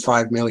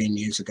 105 million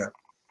years ago.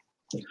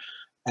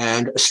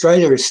 And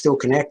Australia is still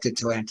connected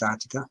to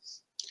Antarctica,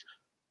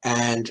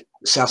 and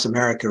South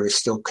America is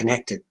still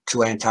connected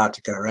to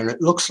Antarctica. And it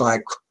looks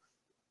like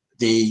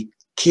the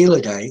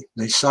Chelidae,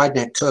 the side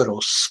neck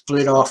turtles,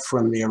 split off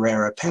from the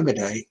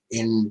Araripamidae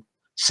in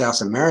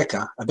South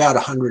America about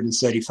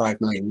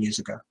 135 million years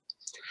ago.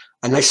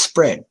 And they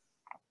spread.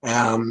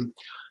 And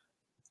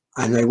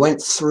they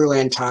went through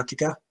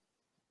Antarctica,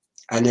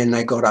 and then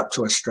they got up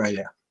to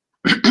Australia.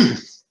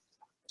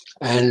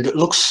 And it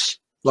looks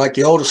like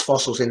the oldest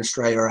fossils in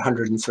Australia are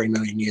 103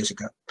 million years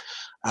ago.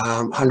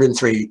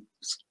 103.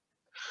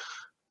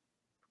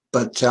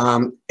 But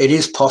it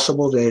is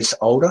possible there's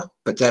older,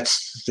 but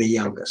that's the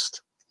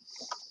youngest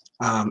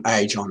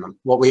age on them.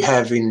 What we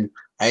have in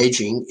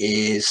aging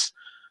is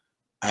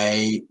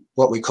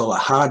what we call a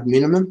hard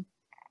minimum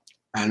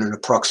and an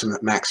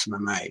approximate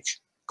maximum age,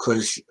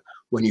 because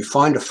when you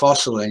find a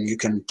fossil and you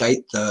can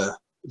date the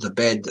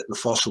bed that the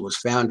fossil was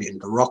found in,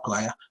 the rock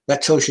layer,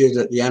 that tells you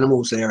that the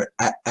animal's there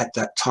at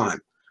that time.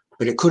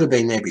 But it could have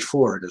been there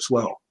before it as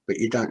well, but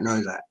you don't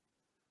know that.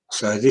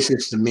 So this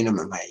is the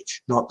minimum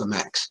age, not the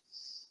max.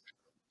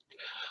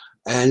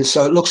 And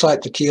so it looks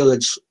like the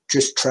chelids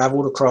just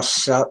traveled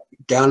across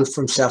down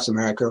from South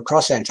America,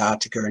 across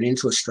Antarctica and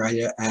into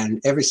Australia, and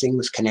everything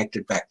was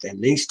connected back then.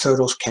 These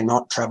turtles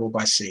cannot travel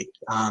by sea.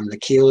 The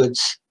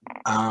chelids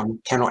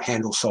cannot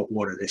handle salt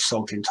water. They're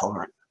salt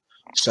intolerant.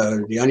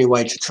 So the only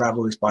way to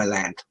travel is by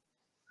land.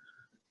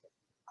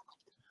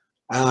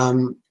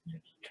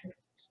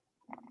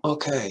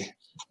 Okay.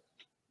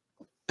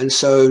 And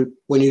so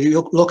when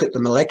you look at the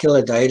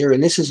molecular data,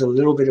 and this is a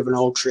little bit of an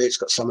old tree, it's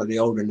got some of the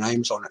older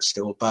names on it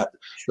still, but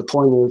the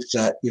point is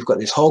that you've got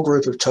this whole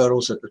group of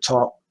turtles at the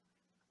top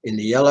in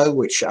the yellow,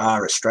 which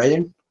are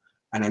Australian,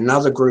 and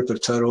another group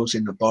of turtles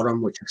in the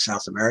bottom, which are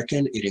South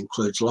American. It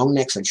includes long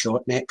necks and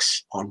short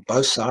necks on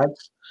both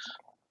sides.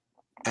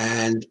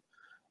 And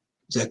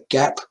the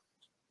gap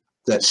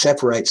that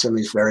separates them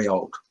is very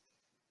old.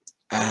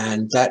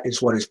 And that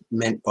is what is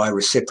meant by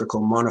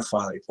reciprocal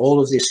monophyly. All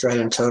of the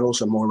Australian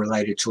turtles are more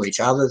related to each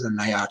other than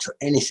they are to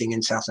anything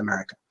in South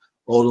America.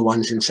 All the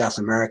ones in South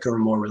America are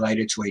more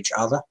related to each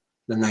other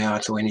than they are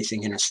to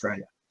anything in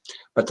Australia.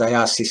 But they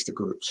are sister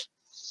groups.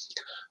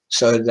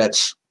 So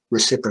that's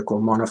reciprocal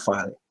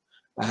monophyly.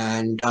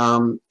 And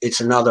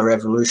it's another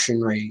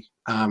evolutionary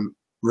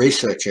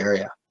research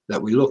area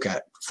that we look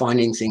at,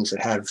 finding things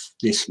that have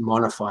this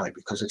monophyly,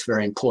 because it's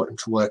very important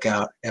to work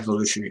out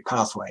evolutionary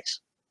pathways.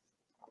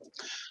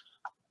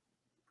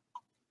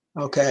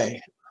 Okay,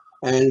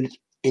 and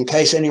in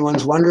case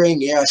anyone's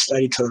wondering, yeah, I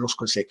study turtles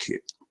because they're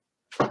cute.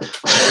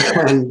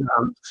 And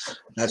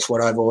that's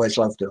what I've always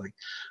loved doing.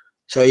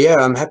 So yeah,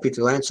 I'm happy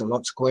to answer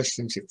lots of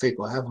questions if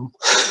people have them.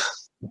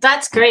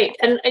 That's great.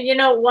 And you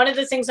know, one of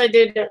the things I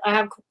did, I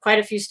have quite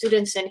a few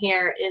students in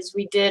here, is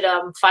we did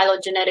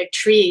phylogenetic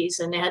trees,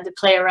 and they had to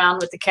play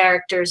around with the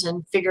characters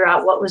and figure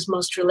out what was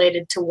most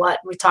related to what.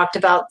 We talked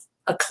about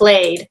a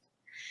clade,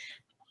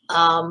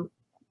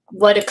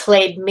 what a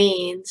clade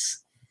means.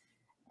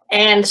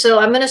 And so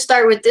I'm going to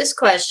start with this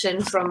question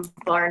from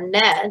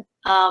Barnett.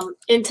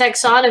 In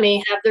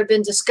taxonomy, have there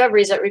been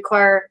discoveries that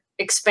require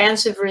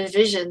expansive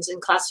revisions in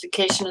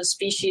classification of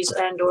species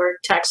and or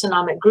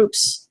taxonomic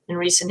groups in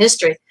recent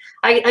history?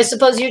 I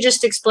suppose you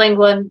just explained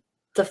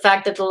the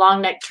fact that the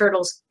long-necked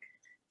turtles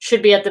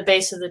should be at the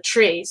base of the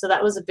tree. So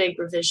that was a big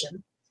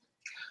revision.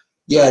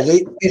 Yeah,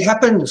 it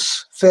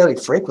happens fairly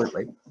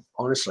frequently,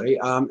 honestly.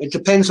 It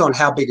depends on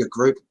how big a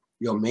group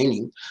you're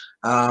meaning.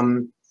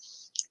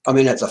 I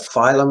mean, at the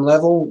phylum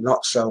level,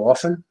 not so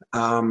often.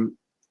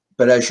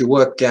 But as you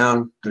work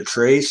down the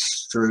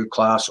trees through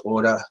class,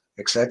 order,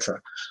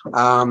 etc.,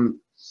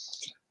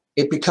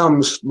 it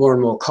becomes more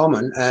and more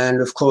common.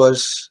 And of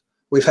course,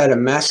 we've had a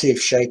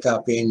massive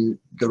shake-up in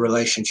the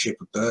relationship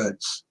of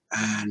birds.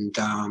 And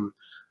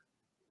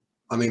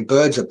I mean,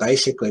 birds are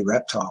basically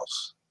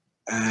reptiles,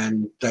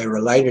 and they're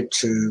related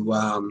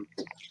to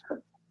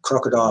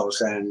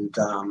crocodiles and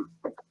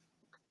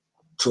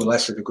to a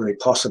lesser degree,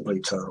 possibly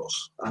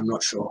turtles. I'm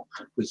not sure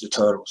with the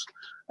turtles.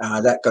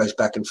 That goes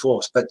back and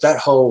forth. But that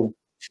whole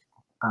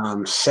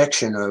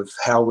section of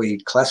how we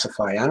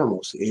classify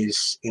animals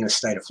is in a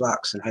state of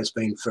flux and has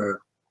been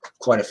for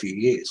quite a few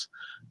years.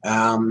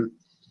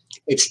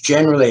 It's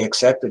generally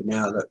accepted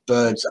now that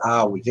birds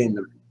are within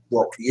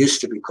what used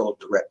to be called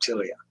the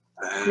reptilia.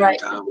 And,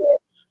 right.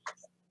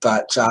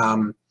 But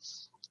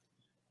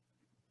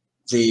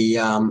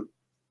the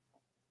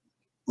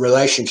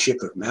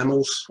relationship of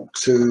mammals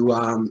to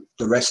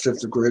the rest of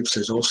the groups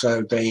has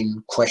also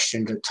been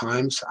questioned at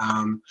times,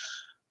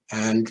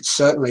 and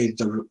certainly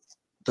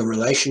the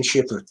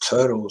relationship of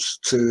turtles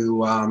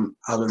to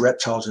other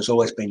reptiles has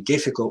always been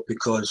difficult,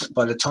 because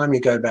by the time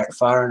you go back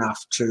far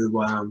enough to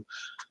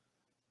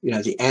you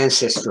know, the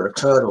ancestor of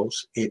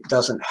turtles, it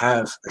doesn't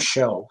have a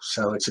shell,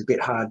 so it's a bit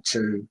hard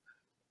to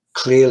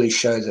clearly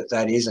show that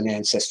that is an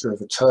ancestor of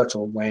a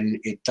turtle when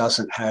it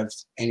doesn't have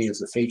any of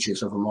the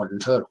features of a modern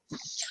turtle.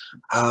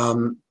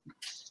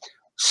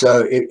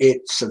 So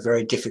it's a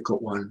very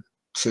difficult one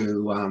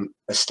to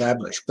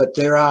establish, but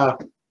they are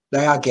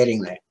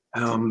getting there.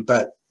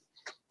 But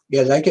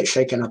yeah, they get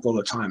shaken up all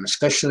the time,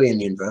 especially in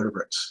the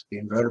invertebrates. The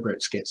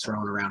invertebrates get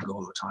thrown around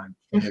all the time.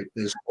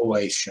 There's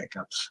always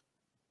shakeups.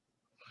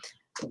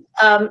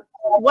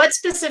 What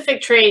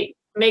specific trait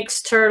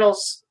makes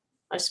turtles,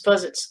 I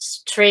suppose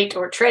it's trait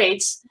or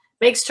traits,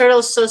 makes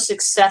turtles so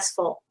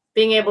successful,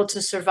 being able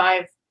to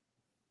survive,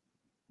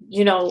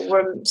 you know,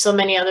 where so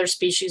many other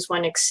species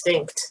went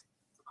extinct?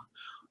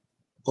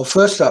 Well,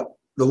 first up,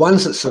 the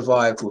ones that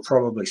survived were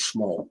probably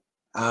small.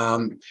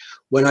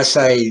 When I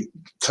say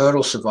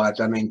turtles survived,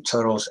 I mean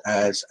turtles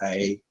as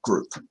a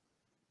group.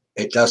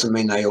 It doesn't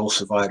mean they all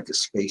survived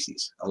as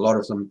species. A lot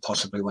of them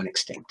possibly went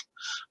extinct.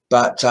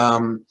 But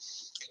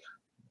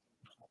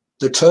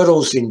the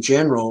turtles in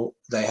general,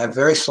 they have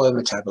very slow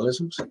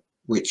metabolisms,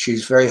 which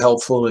is very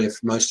helpful if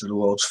most of the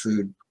world's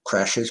food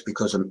crashes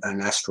because an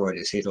asteroid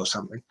is hit or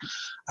something.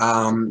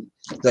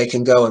 They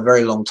can go a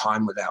very long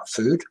time without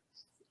food.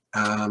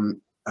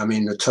 I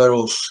mean, the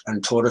turtles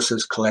and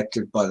tortoises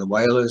collected by the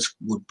whalers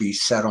would be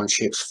sat on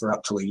ships for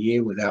up to a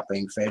year without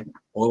being fed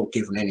or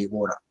given any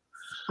water.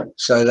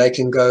 So they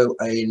can go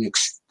an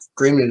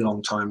extremely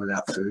long time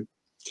without food.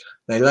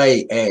 They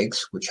lay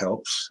eggs, which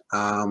helps,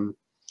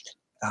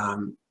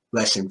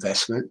 less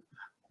investment.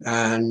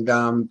 And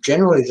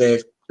generally,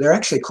 they're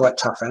actually quite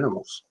tough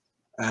animals.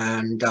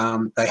 And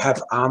they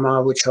have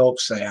armor, which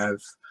helps. They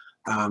have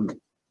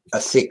a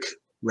thick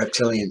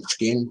reptilian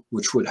skin,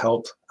 which would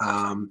help.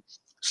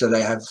 So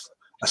they have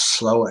a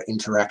slower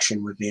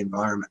interaction with the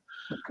environment.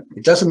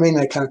 It doesn't mean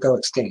they can't go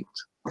extinct.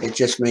 It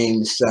just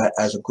means that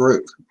as a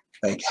group,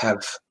 they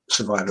have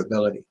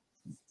survivability.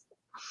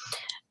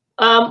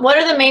 What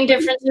are the main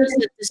differences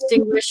that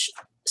distinguish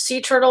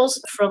sea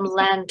turtles from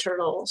land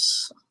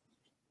turtles?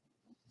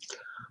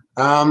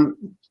 Apart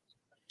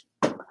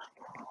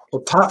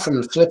from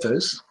the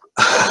flippers,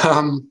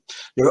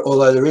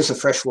 although there is a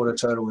freshwater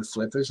turtle with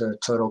flippers, a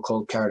turtle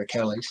called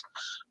Curator.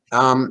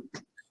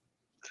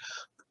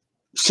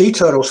 Sea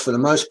turtles, for the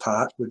most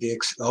part, with the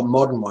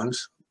modern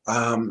ones,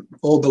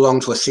 all belong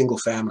to a single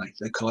family,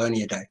 the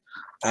Cheloniidae.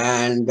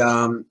 And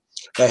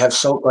they have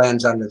salt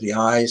glands under the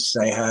eyes.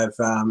 They have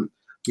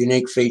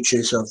unique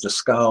features of the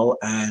skull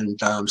and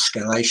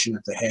scalation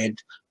of the head.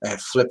 They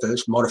have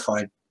flippers,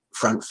 modified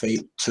front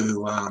feet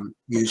to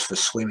use for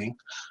swimming.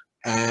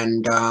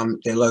 And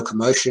their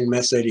locomotion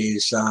method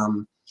is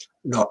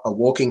not a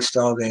walking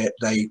style.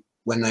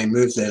 When they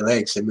move their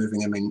legs, they're moving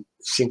them in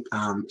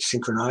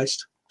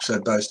synchronized. So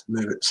both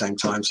move at the same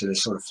time, so they're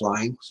sort of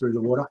flying through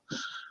the water.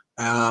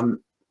 And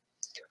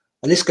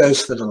this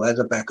goes for the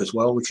leatherback as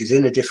well, which is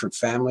in a different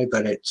family,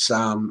 but it's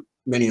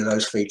many of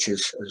those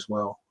features as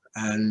well.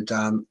 And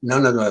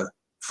none of the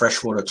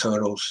freshwater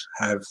turtles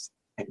have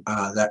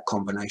that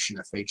combination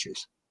of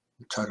features.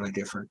 Totally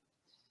different.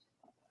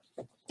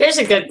 Here's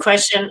a good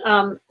question.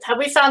 Have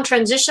we found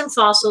transition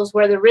fossils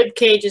where the rib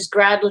cage is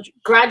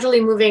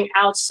gradually moving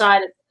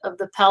outside of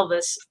the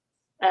pelvis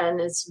and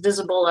it's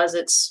visible as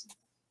it's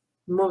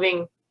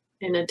moving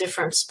in a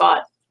different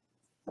spot?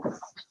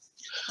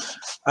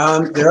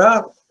 There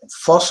are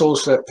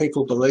fossils that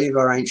people believe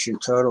are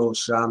ancient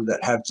turtles that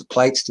have the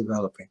plates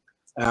developing.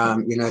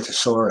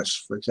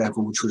 Tasaurus, for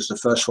example, which was the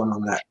first one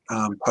on that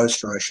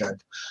poster I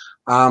showed.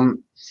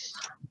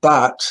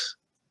 But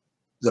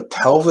the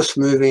pelvis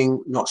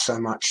moving, not so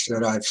much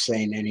that I've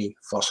seen any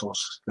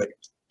fossils that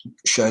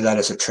show that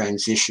as a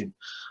transition.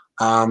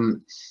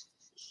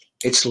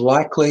 It's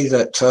likely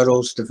that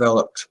turtles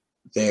developed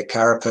their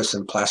carapace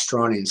and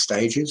plastron in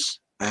stages,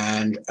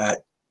 and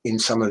in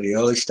some of the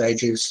early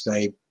stages,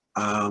 they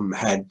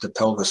had the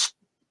pelvis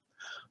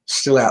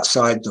still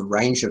outside the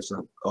range of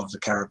the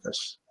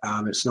carapace.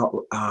 It's not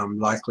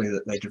likely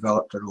that they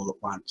developed it all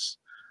at once.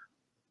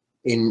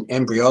 In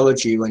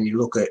embryology, when you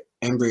look at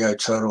embryo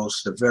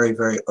turtles, the very,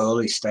 very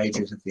early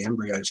stages of the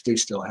embryos do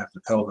still have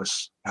the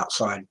pelvis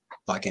outside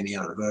like any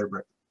other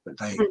vertebrate, but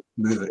they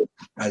move it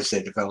as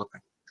they're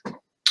developing.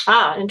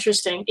 Ah,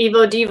 interesting.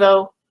 Evo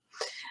Devo.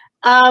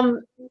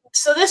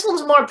 So this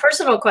one's more a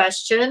personal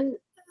question.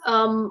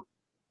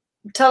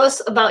 Tell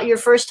us about your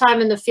first time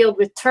in the field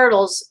with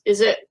turtles.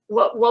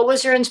 What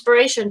was your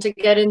inspiration to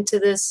get into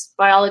this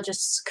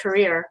biologist's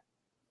career?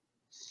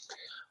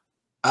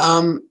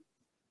 All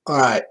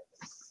right.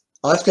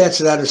 I'll have to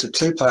answer that as a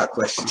two-part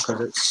question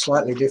because it's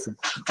slightly different.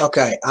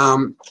 Okay.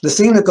 The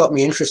thing that got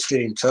me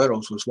interested in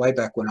turtles was way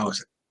back when I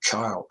was a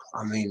child.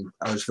 I mean,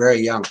 I was very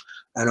young,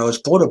 and I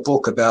was bought a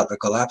book about the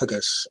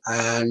Galapagos,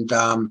 and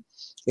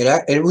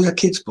it was a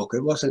kid's book.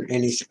 It wasn't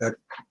a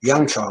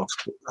young child's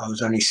book. I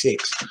was only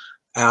 6.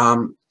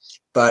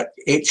 But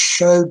it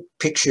showed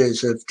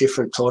pictures of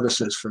different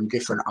tortoises from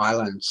different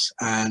islands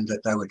and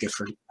that they were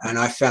different. And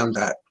I found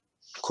that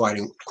quite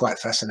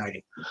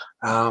fascinating.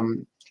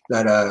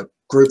 That a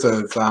group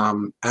of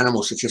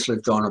animals that just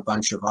lived on a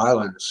bunch of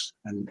islands,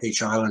 and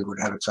each island would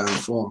have its own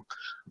form,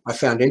 I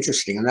found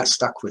interesting, and that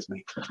stuck with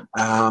me.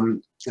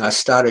 I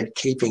started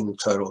keeping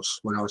turtles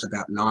when I was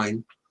about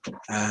 9,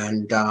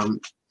 and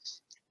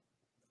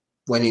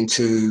went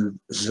into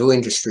zoo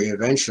industry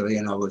eventually,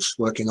 and I was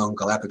working on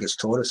Galapagos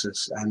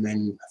tortoises, and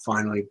then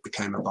finally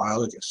became a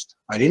biologist.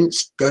 I didn't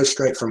go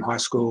straight from high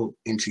school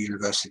into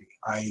university.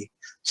 I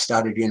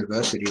started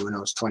university when I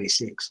was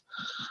 26.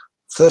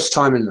 First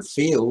time in the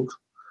field,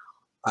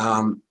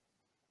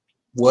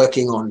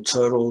 working on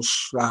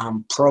turtles,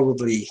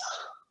 probably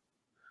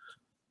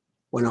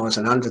when I was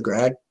an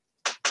undergrad.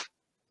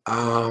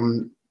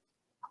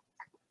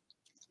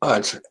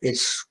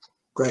 It's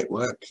great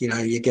work. You know,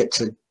 you get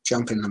to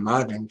jump in the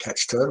mud and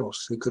catch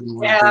turtles. Who couldn't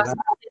want to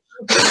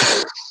do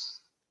that?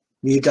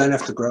 You don't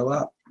have to grow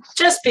up.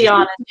 Just be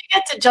honest. You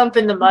get to jump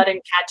in the mud and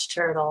catch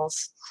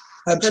turtles.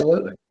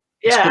 Absolutely.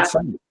 Yeah. It's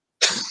good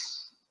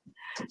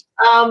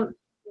fun.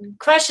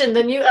 Question: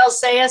 the new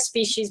Elseya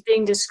species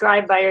being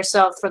described by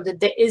yourself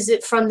is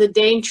it from the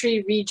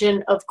Daintree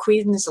region of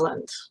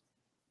Queensland?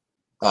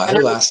 And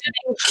Who I'm asked?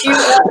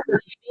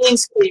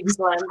 means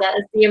Queensland. That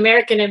is the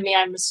American in me.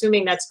 I'm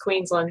assuming that's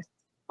Queensland,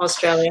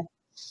 Australia.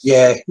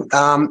 Yeah,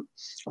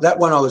 that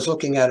one I was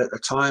looking at the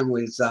time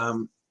with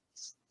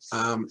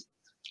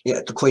yeah,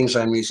 at the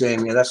Queensland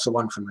Museum. Yeah, that's the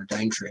one from the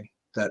Daintree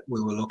that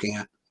we were looking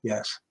at.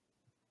 Yes.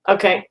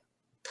 Okay.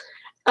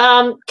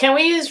 Can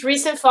we use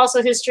recent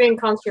fossil history in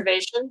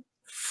conservation?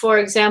 For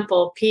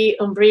example, P.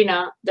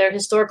 umbrina, their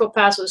historical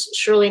past was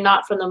surely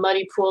not from the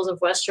muddy pools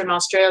of Western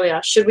Australia.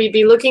 Should we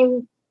be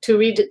looking to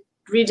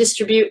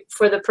redistribute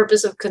for the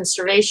purpose of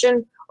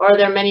conservation, or are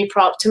there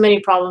too many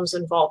problems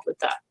involved with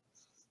that?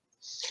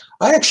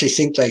 I actually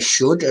think they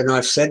should, and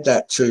I've said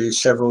that to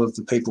several of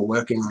the people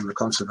working on the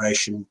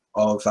conservation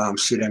of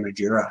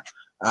Pseudomedura.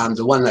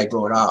 The one they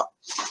brought up,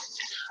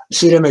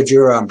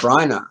 Pseudomedura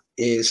umbrina,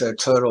 is a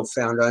turtle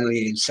found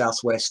only in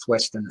southwest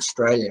Western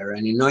Australia,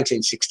 and in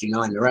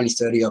 1969 there were only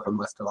 30 of them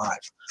left alive.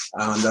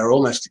 They're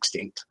almost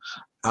extinct.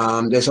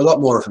 There's a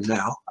lot more of them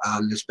now.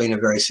 There's been a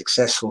very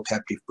successful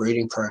captive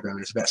breeding program.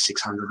 There's about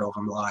 600 of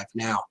them alive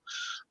now.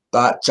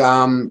 But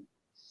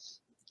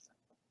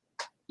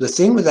the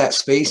thing with that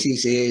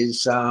species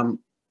is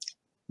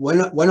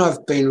when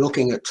I've been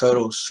looking at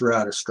turtles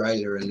throughout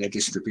Australia and their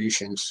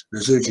distributions, the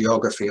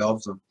zoogeography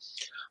of them,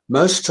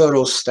 most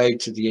turtles stayed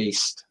to the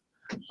east.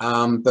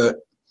 But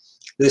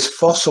there's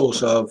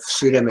fossils of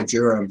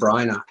Pseudomedura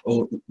umbrina,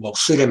 or well,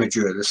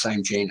 Pseudomedura, the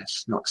same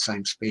genus, not the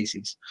same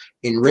species,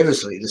 in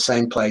Riversliegh, the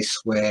same place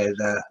where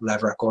the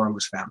lavarackorum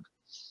was found,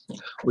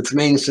 which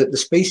means that the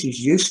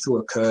species used to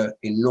occur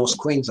in North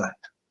Queensland,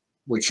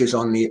 which is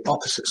on the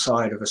opposite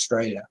side of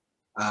Australia,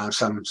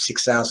 some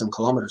 6,000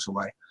 kilometres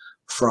away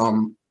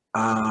from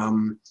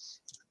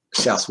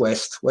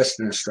southwest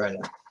Western Australia.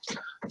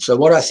 So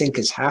what I think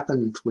has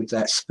happened with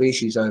that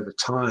species over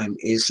time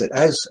is that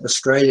as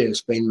Australia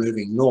has been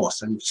moving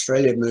north, and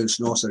Australia moves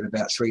north at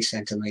about 3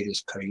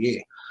 centimetres per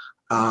year,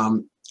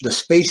 the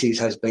species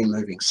has been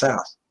moving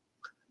south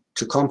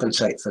to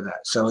compensate for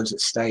that, so as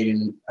it stayed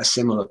in a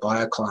similar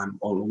bioclimate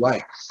all the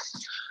way.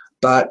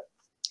 But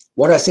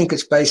what I think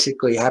has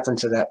basically happened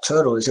to that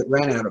turtle is it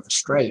ran out of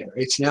Australia.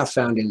 It's now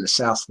found in the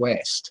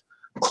southwest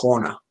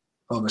corner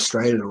of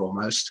Australia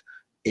almost.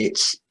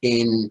 It's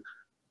in,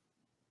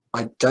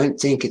 I don't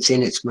think it's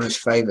in its most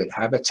favoured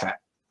habitat.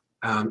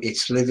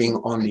 It's living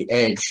on the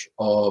edge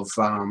of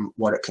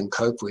what it can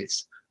cope with.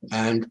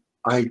 And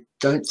I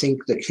don't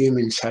think that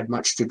humans had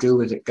much to do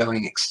with it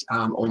going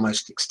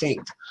almost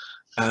extinct.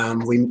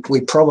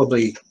 We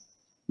probably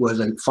were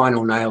the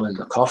final nail in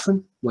the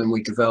coffin when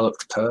we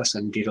developed Perth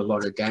and did a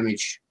lot of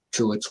damage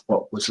to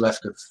what was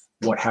left of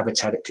what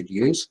habitat it could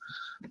use.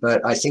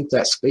 But I think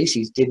that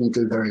species didn't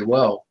do very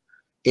well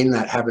in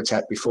that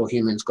habitat before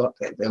humans got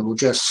there. They were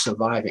just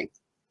surviving,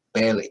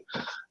 barely.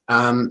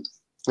 And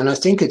I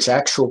think its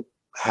actual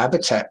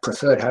habitat,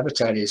 preferred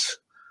habitat, is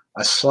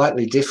a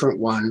slightly different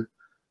one,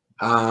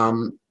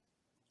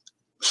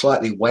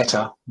 slightly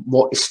wetter.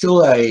 It's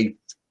still a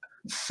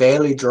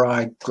fairly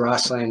dry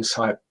grassland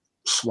type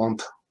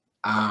swamp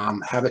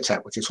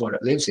habitat, which is what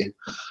it lives in,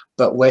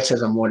 but wetter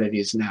than what it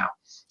is now.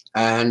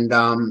 And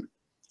I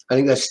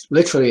think that's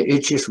literally,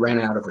 it just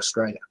ran out of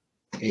Australia.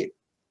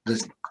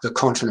 The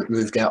continent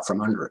moved out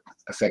from under it,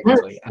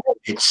 effectively. And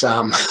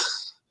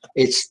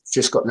it's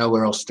just got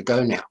nowhere else to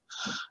go now.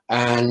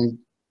 And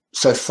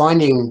so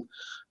finding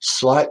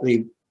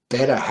slightly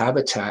better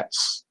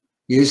habitats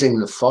using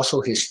the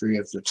fossil history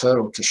of the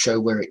turtle to show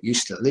where it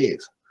used to live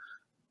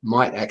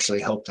might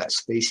actually help that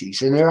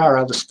species. And there are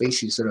other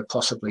species that are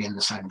possibly in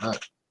the same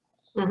boat.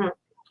 Mm-hmm.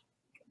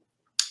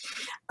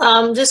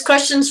 This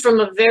question's from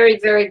a very,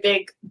 very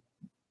big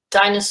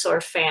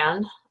dinosaur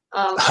fan.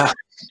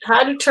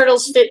 How do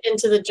turtles fit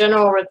into the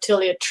general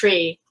reptilia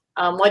tree?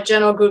 What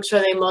general groups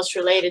are they most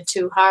related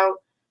to? How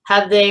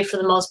have they, for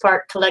the most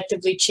part,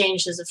 collectively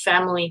changed as a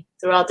family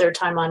throughout their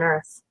time on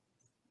Earth?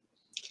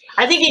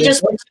 I think he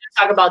just wants to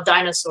talk about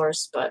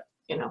dinosaurs, but,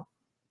 you know.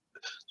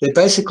 They're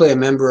basically a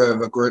member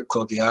of a group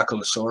called the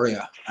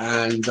Archelosauria,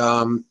 and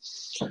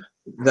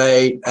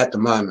they, at the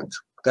moment,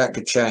 that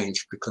could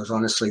change because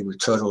honestly with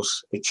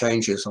turtles, it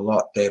changes a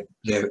lot.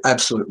 Their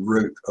absolute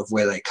root of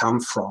where they come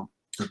from,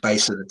 the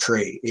base of the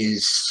tree,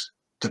 is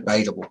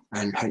debatable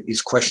and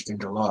is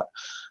questioned a lot.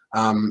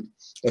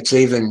 It's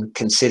even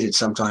considered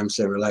sometimes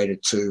they're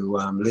related to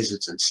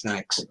lizards and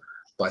snakes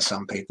by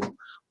some people.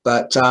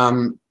 But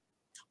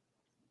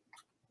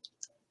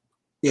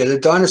yeah, the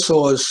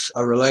dinosaurs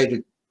are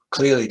related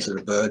clearly to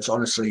the birds.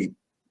 Honestly,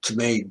 to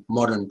me,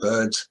 modern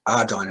birds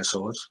are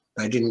dinosaurs.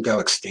 They didn't go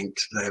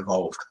extinct, they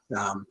evolved.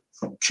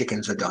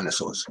 Chickens are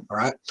dinosaurs, all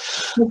right?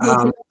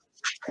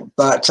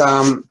 But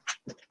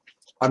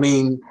I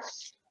mean,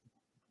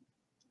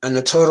 and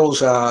the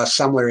turtles are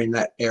somewhere in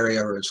that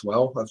area as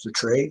well of the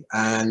tree.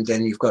 And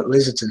then you've got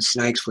lizards and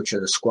snakes, which are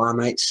the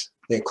squamates,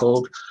 they're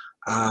called.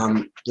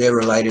 They're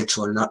related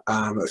to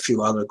a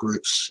few other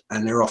groups,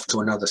 and they're off to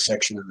another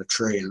section of the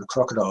tree. And the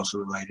crocodiles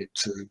are related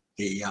to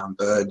the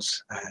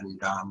birds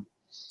and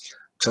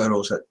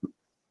turtles, that,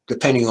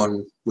 depending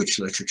on which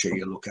literature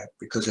you look at,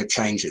 because it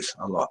changes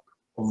a lot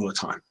all the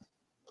time.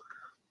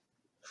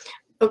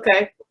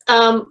 Okay.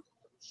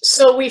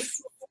 So we've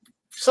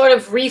sort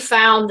of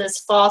refound this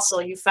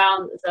fossil. You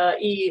found the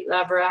E.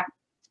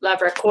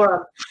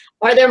 lavarackorum.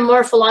 Are there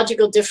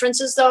morphological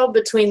differences, though,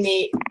 between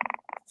the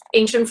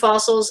ancient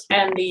fossils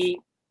and the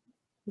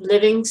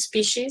living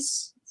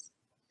species?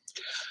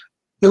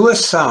 There were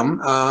some.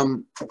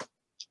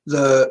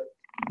 The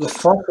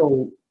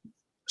fossil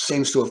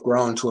seems to have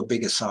grown to a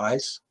bigger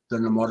size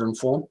than the modern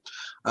form.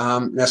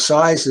 Now,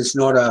 size is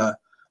not a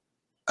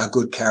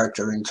good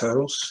character in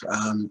turtles.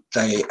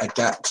 They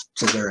adapt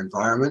to their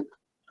environment,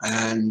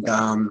 and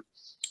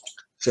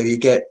so you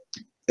get,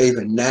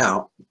 even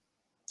now,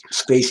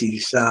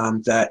 species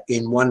that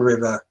in one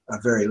river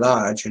are very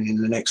large and in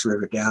the next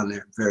river down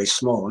they're very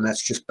small, and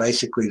that's just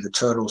basically the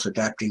turtles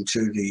adapting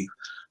to the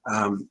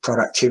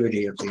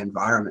productivity of the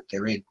environment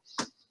they're in.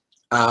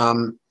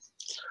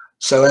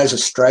 So as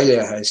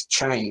Australia has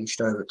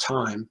changed over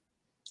time,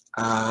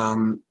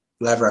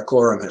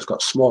 lavarackorum has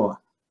got smaller.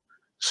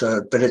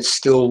 So, but it's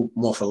still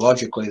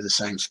morphologically the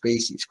same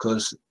species,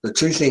 because the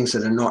two things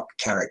that are not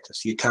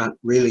characters, you can't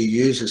really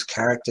use as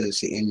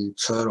characters in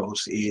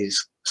turtles,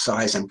 is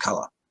size and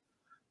color,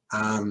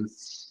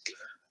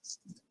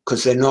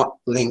 because they're not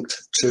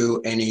linked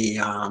to any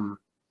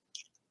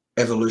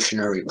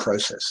evolutionary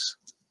process.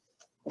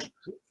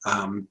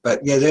 But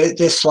yeah,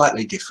 they're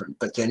slightly different,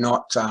 but they're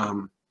not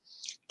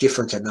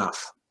different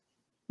enough.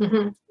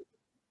 Mm-hmm.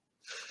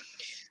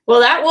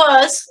 Well,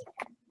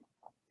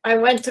 I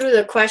went through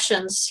the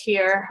questions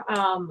here.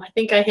 I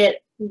think I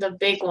hit the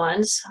big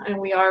ones, and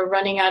we are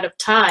running out of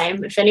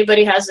time. If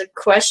anybody has a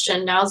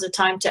question, now's the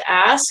time to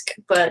ask,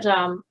 but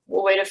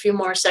we'll wait a few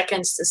more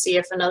seconds to see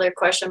if another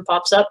question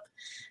pops up.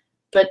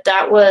 But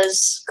that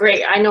was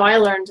great. I know I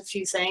learned a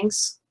few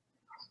things.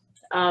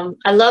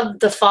 I love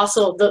the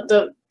fossil,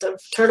 the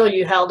turtle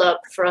you held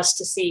up for us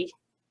to see.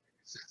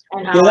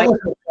 And how that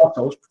wasn't a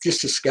fossil,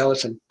 just a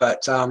skeleton,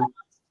 but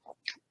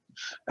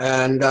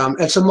and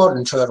it's a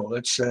modern turtle.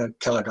 It's a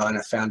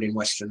Chelonian found in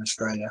Western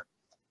Australia.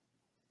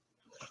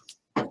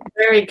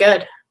 Very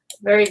good,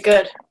 very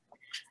good.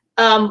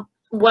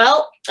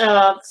 Well,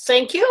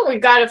 thank you.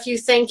 We've got a few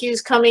thank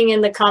yous coming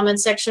in the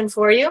comment section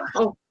for you.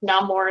 Oh,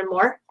 now more and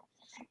more.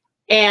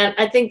 And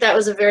I think that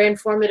was a very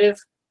informative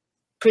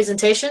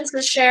presentation,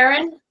 says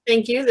Sharon.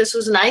 Thank you. This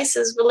was nice,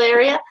 says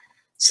Valeria.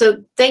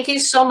 So thank you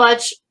so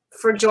much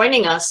for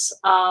joining us.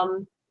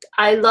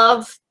 I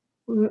love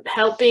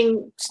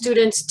helping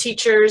students,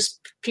 teachers,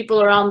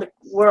 people around the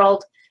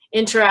world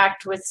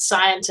interact with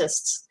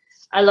scientists.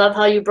 I love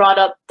how you brought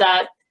up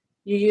that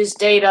you use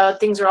data.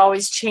 Things are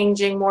always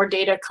changing. More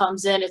data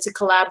comes in. It's a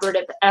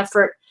collaborative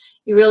effort.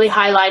 You really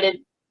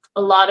highlighted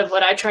a lot of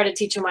what I try to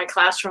teach in my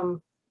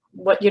classroom,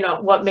 what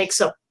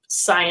makes up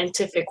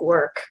scientific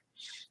work.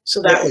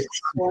 So that was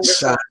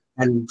wonderful.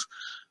 And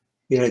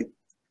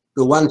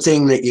the one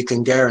thing that you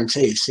can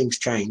guarantee is things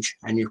change,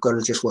 and you've got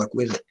to just work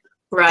with it.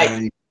 Right.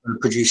 And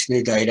produce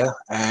new data,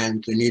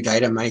 and the new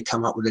data may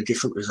come up with a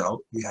different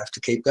result. You have to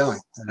keep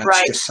going, and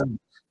that's just something.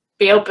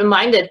 Be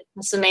open-minded.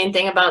 That's the main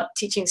thing about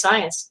teaching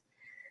science.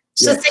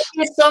 So yes. Thank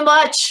you so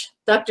much,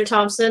 Dr.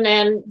 Thomson.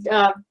 And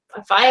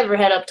if I ever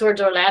head up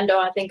towards Orlando,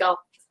 I think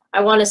I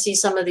want to see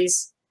some of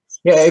these.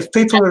 Yeah, if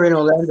people are in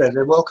Orlando,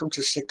 they're welcome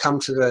to come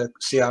to the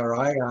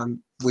CRI.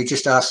 We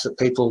just ask that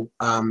people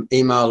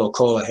email or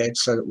call ahead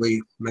so that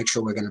we make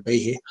sure we're going to be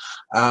here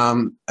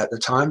at the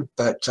time.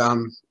 But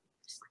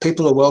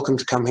people are welcome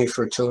to come here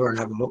for a tour and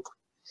have a look.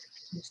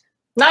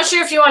 Not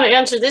sure if you want to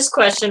answer this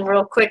question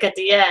real quick at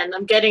the end.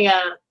 I'm getting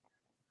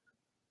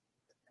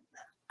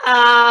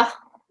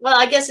well,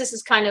 I guess this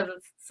is kind of a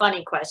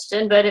funny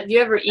question, but have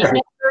you ever eaten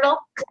a turtle?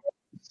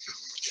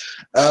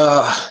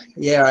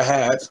 Yeah, I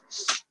have.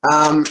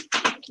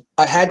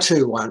 I had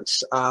to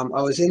once. I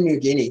was in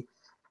New Guinea,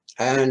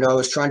 and I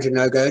was trying to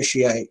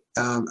negotiate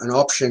an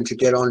option to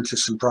get onto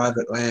some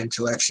private land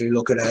to actually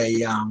look at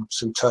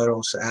some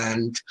turtles,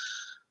 and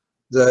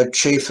the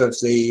chief of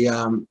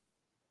the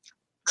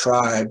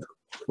tribe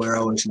where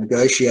I was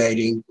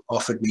negotiating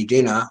offered me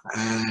dinner,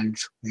 and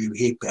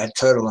he had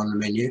turtle on the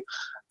menu.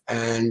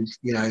 And,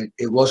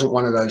 it wasn't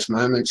one of those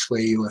moments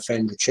where you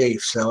offend the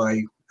chief, so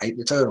I ate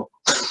the turtle.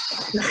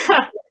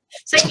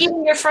 It's like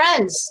eating your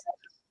friends.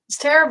 It's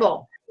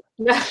terrible.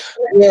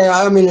 Yeah,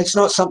 I mean, it's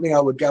not something I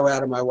would go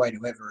out of my way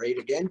to ever eat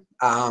again.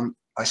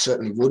 I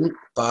certainly wouldn't,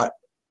 but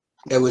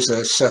it was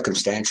a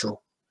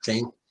circumstantial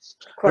thing.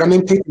 But I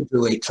mean, people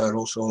do eat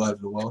turtles all over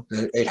the world.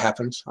 It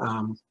happens.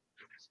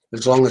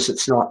 As long as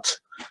it's not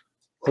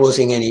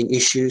causing any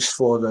issues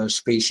for the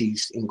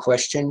species in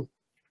question,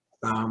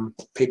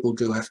 people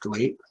do have to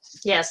eat.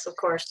 Yes, of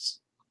course.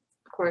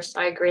 Of course,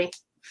 I agree.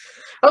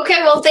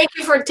 Okay, well, thank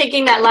you for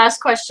taking that last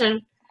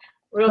question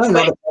real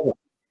quick.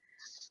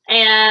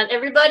 And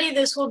everybody,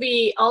 this will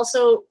be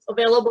also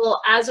available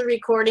as a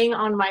recording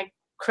on my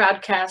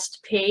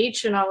Crowdcast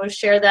page, and I will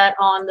share that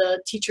on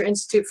the Teacher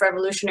Institute for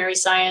Evolutionary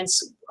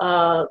Science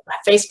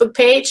Facebook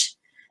page,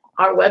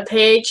 our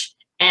webpage,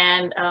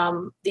 and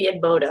the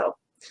Edmodo.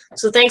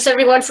 So thanks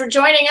everyone for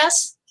joining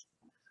us.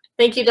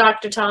 Thank you,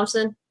 Dr.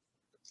 Thomson.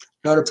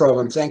 Not a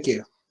problem. Thank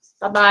you.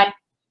 Bye-bye.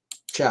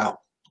 Ciao.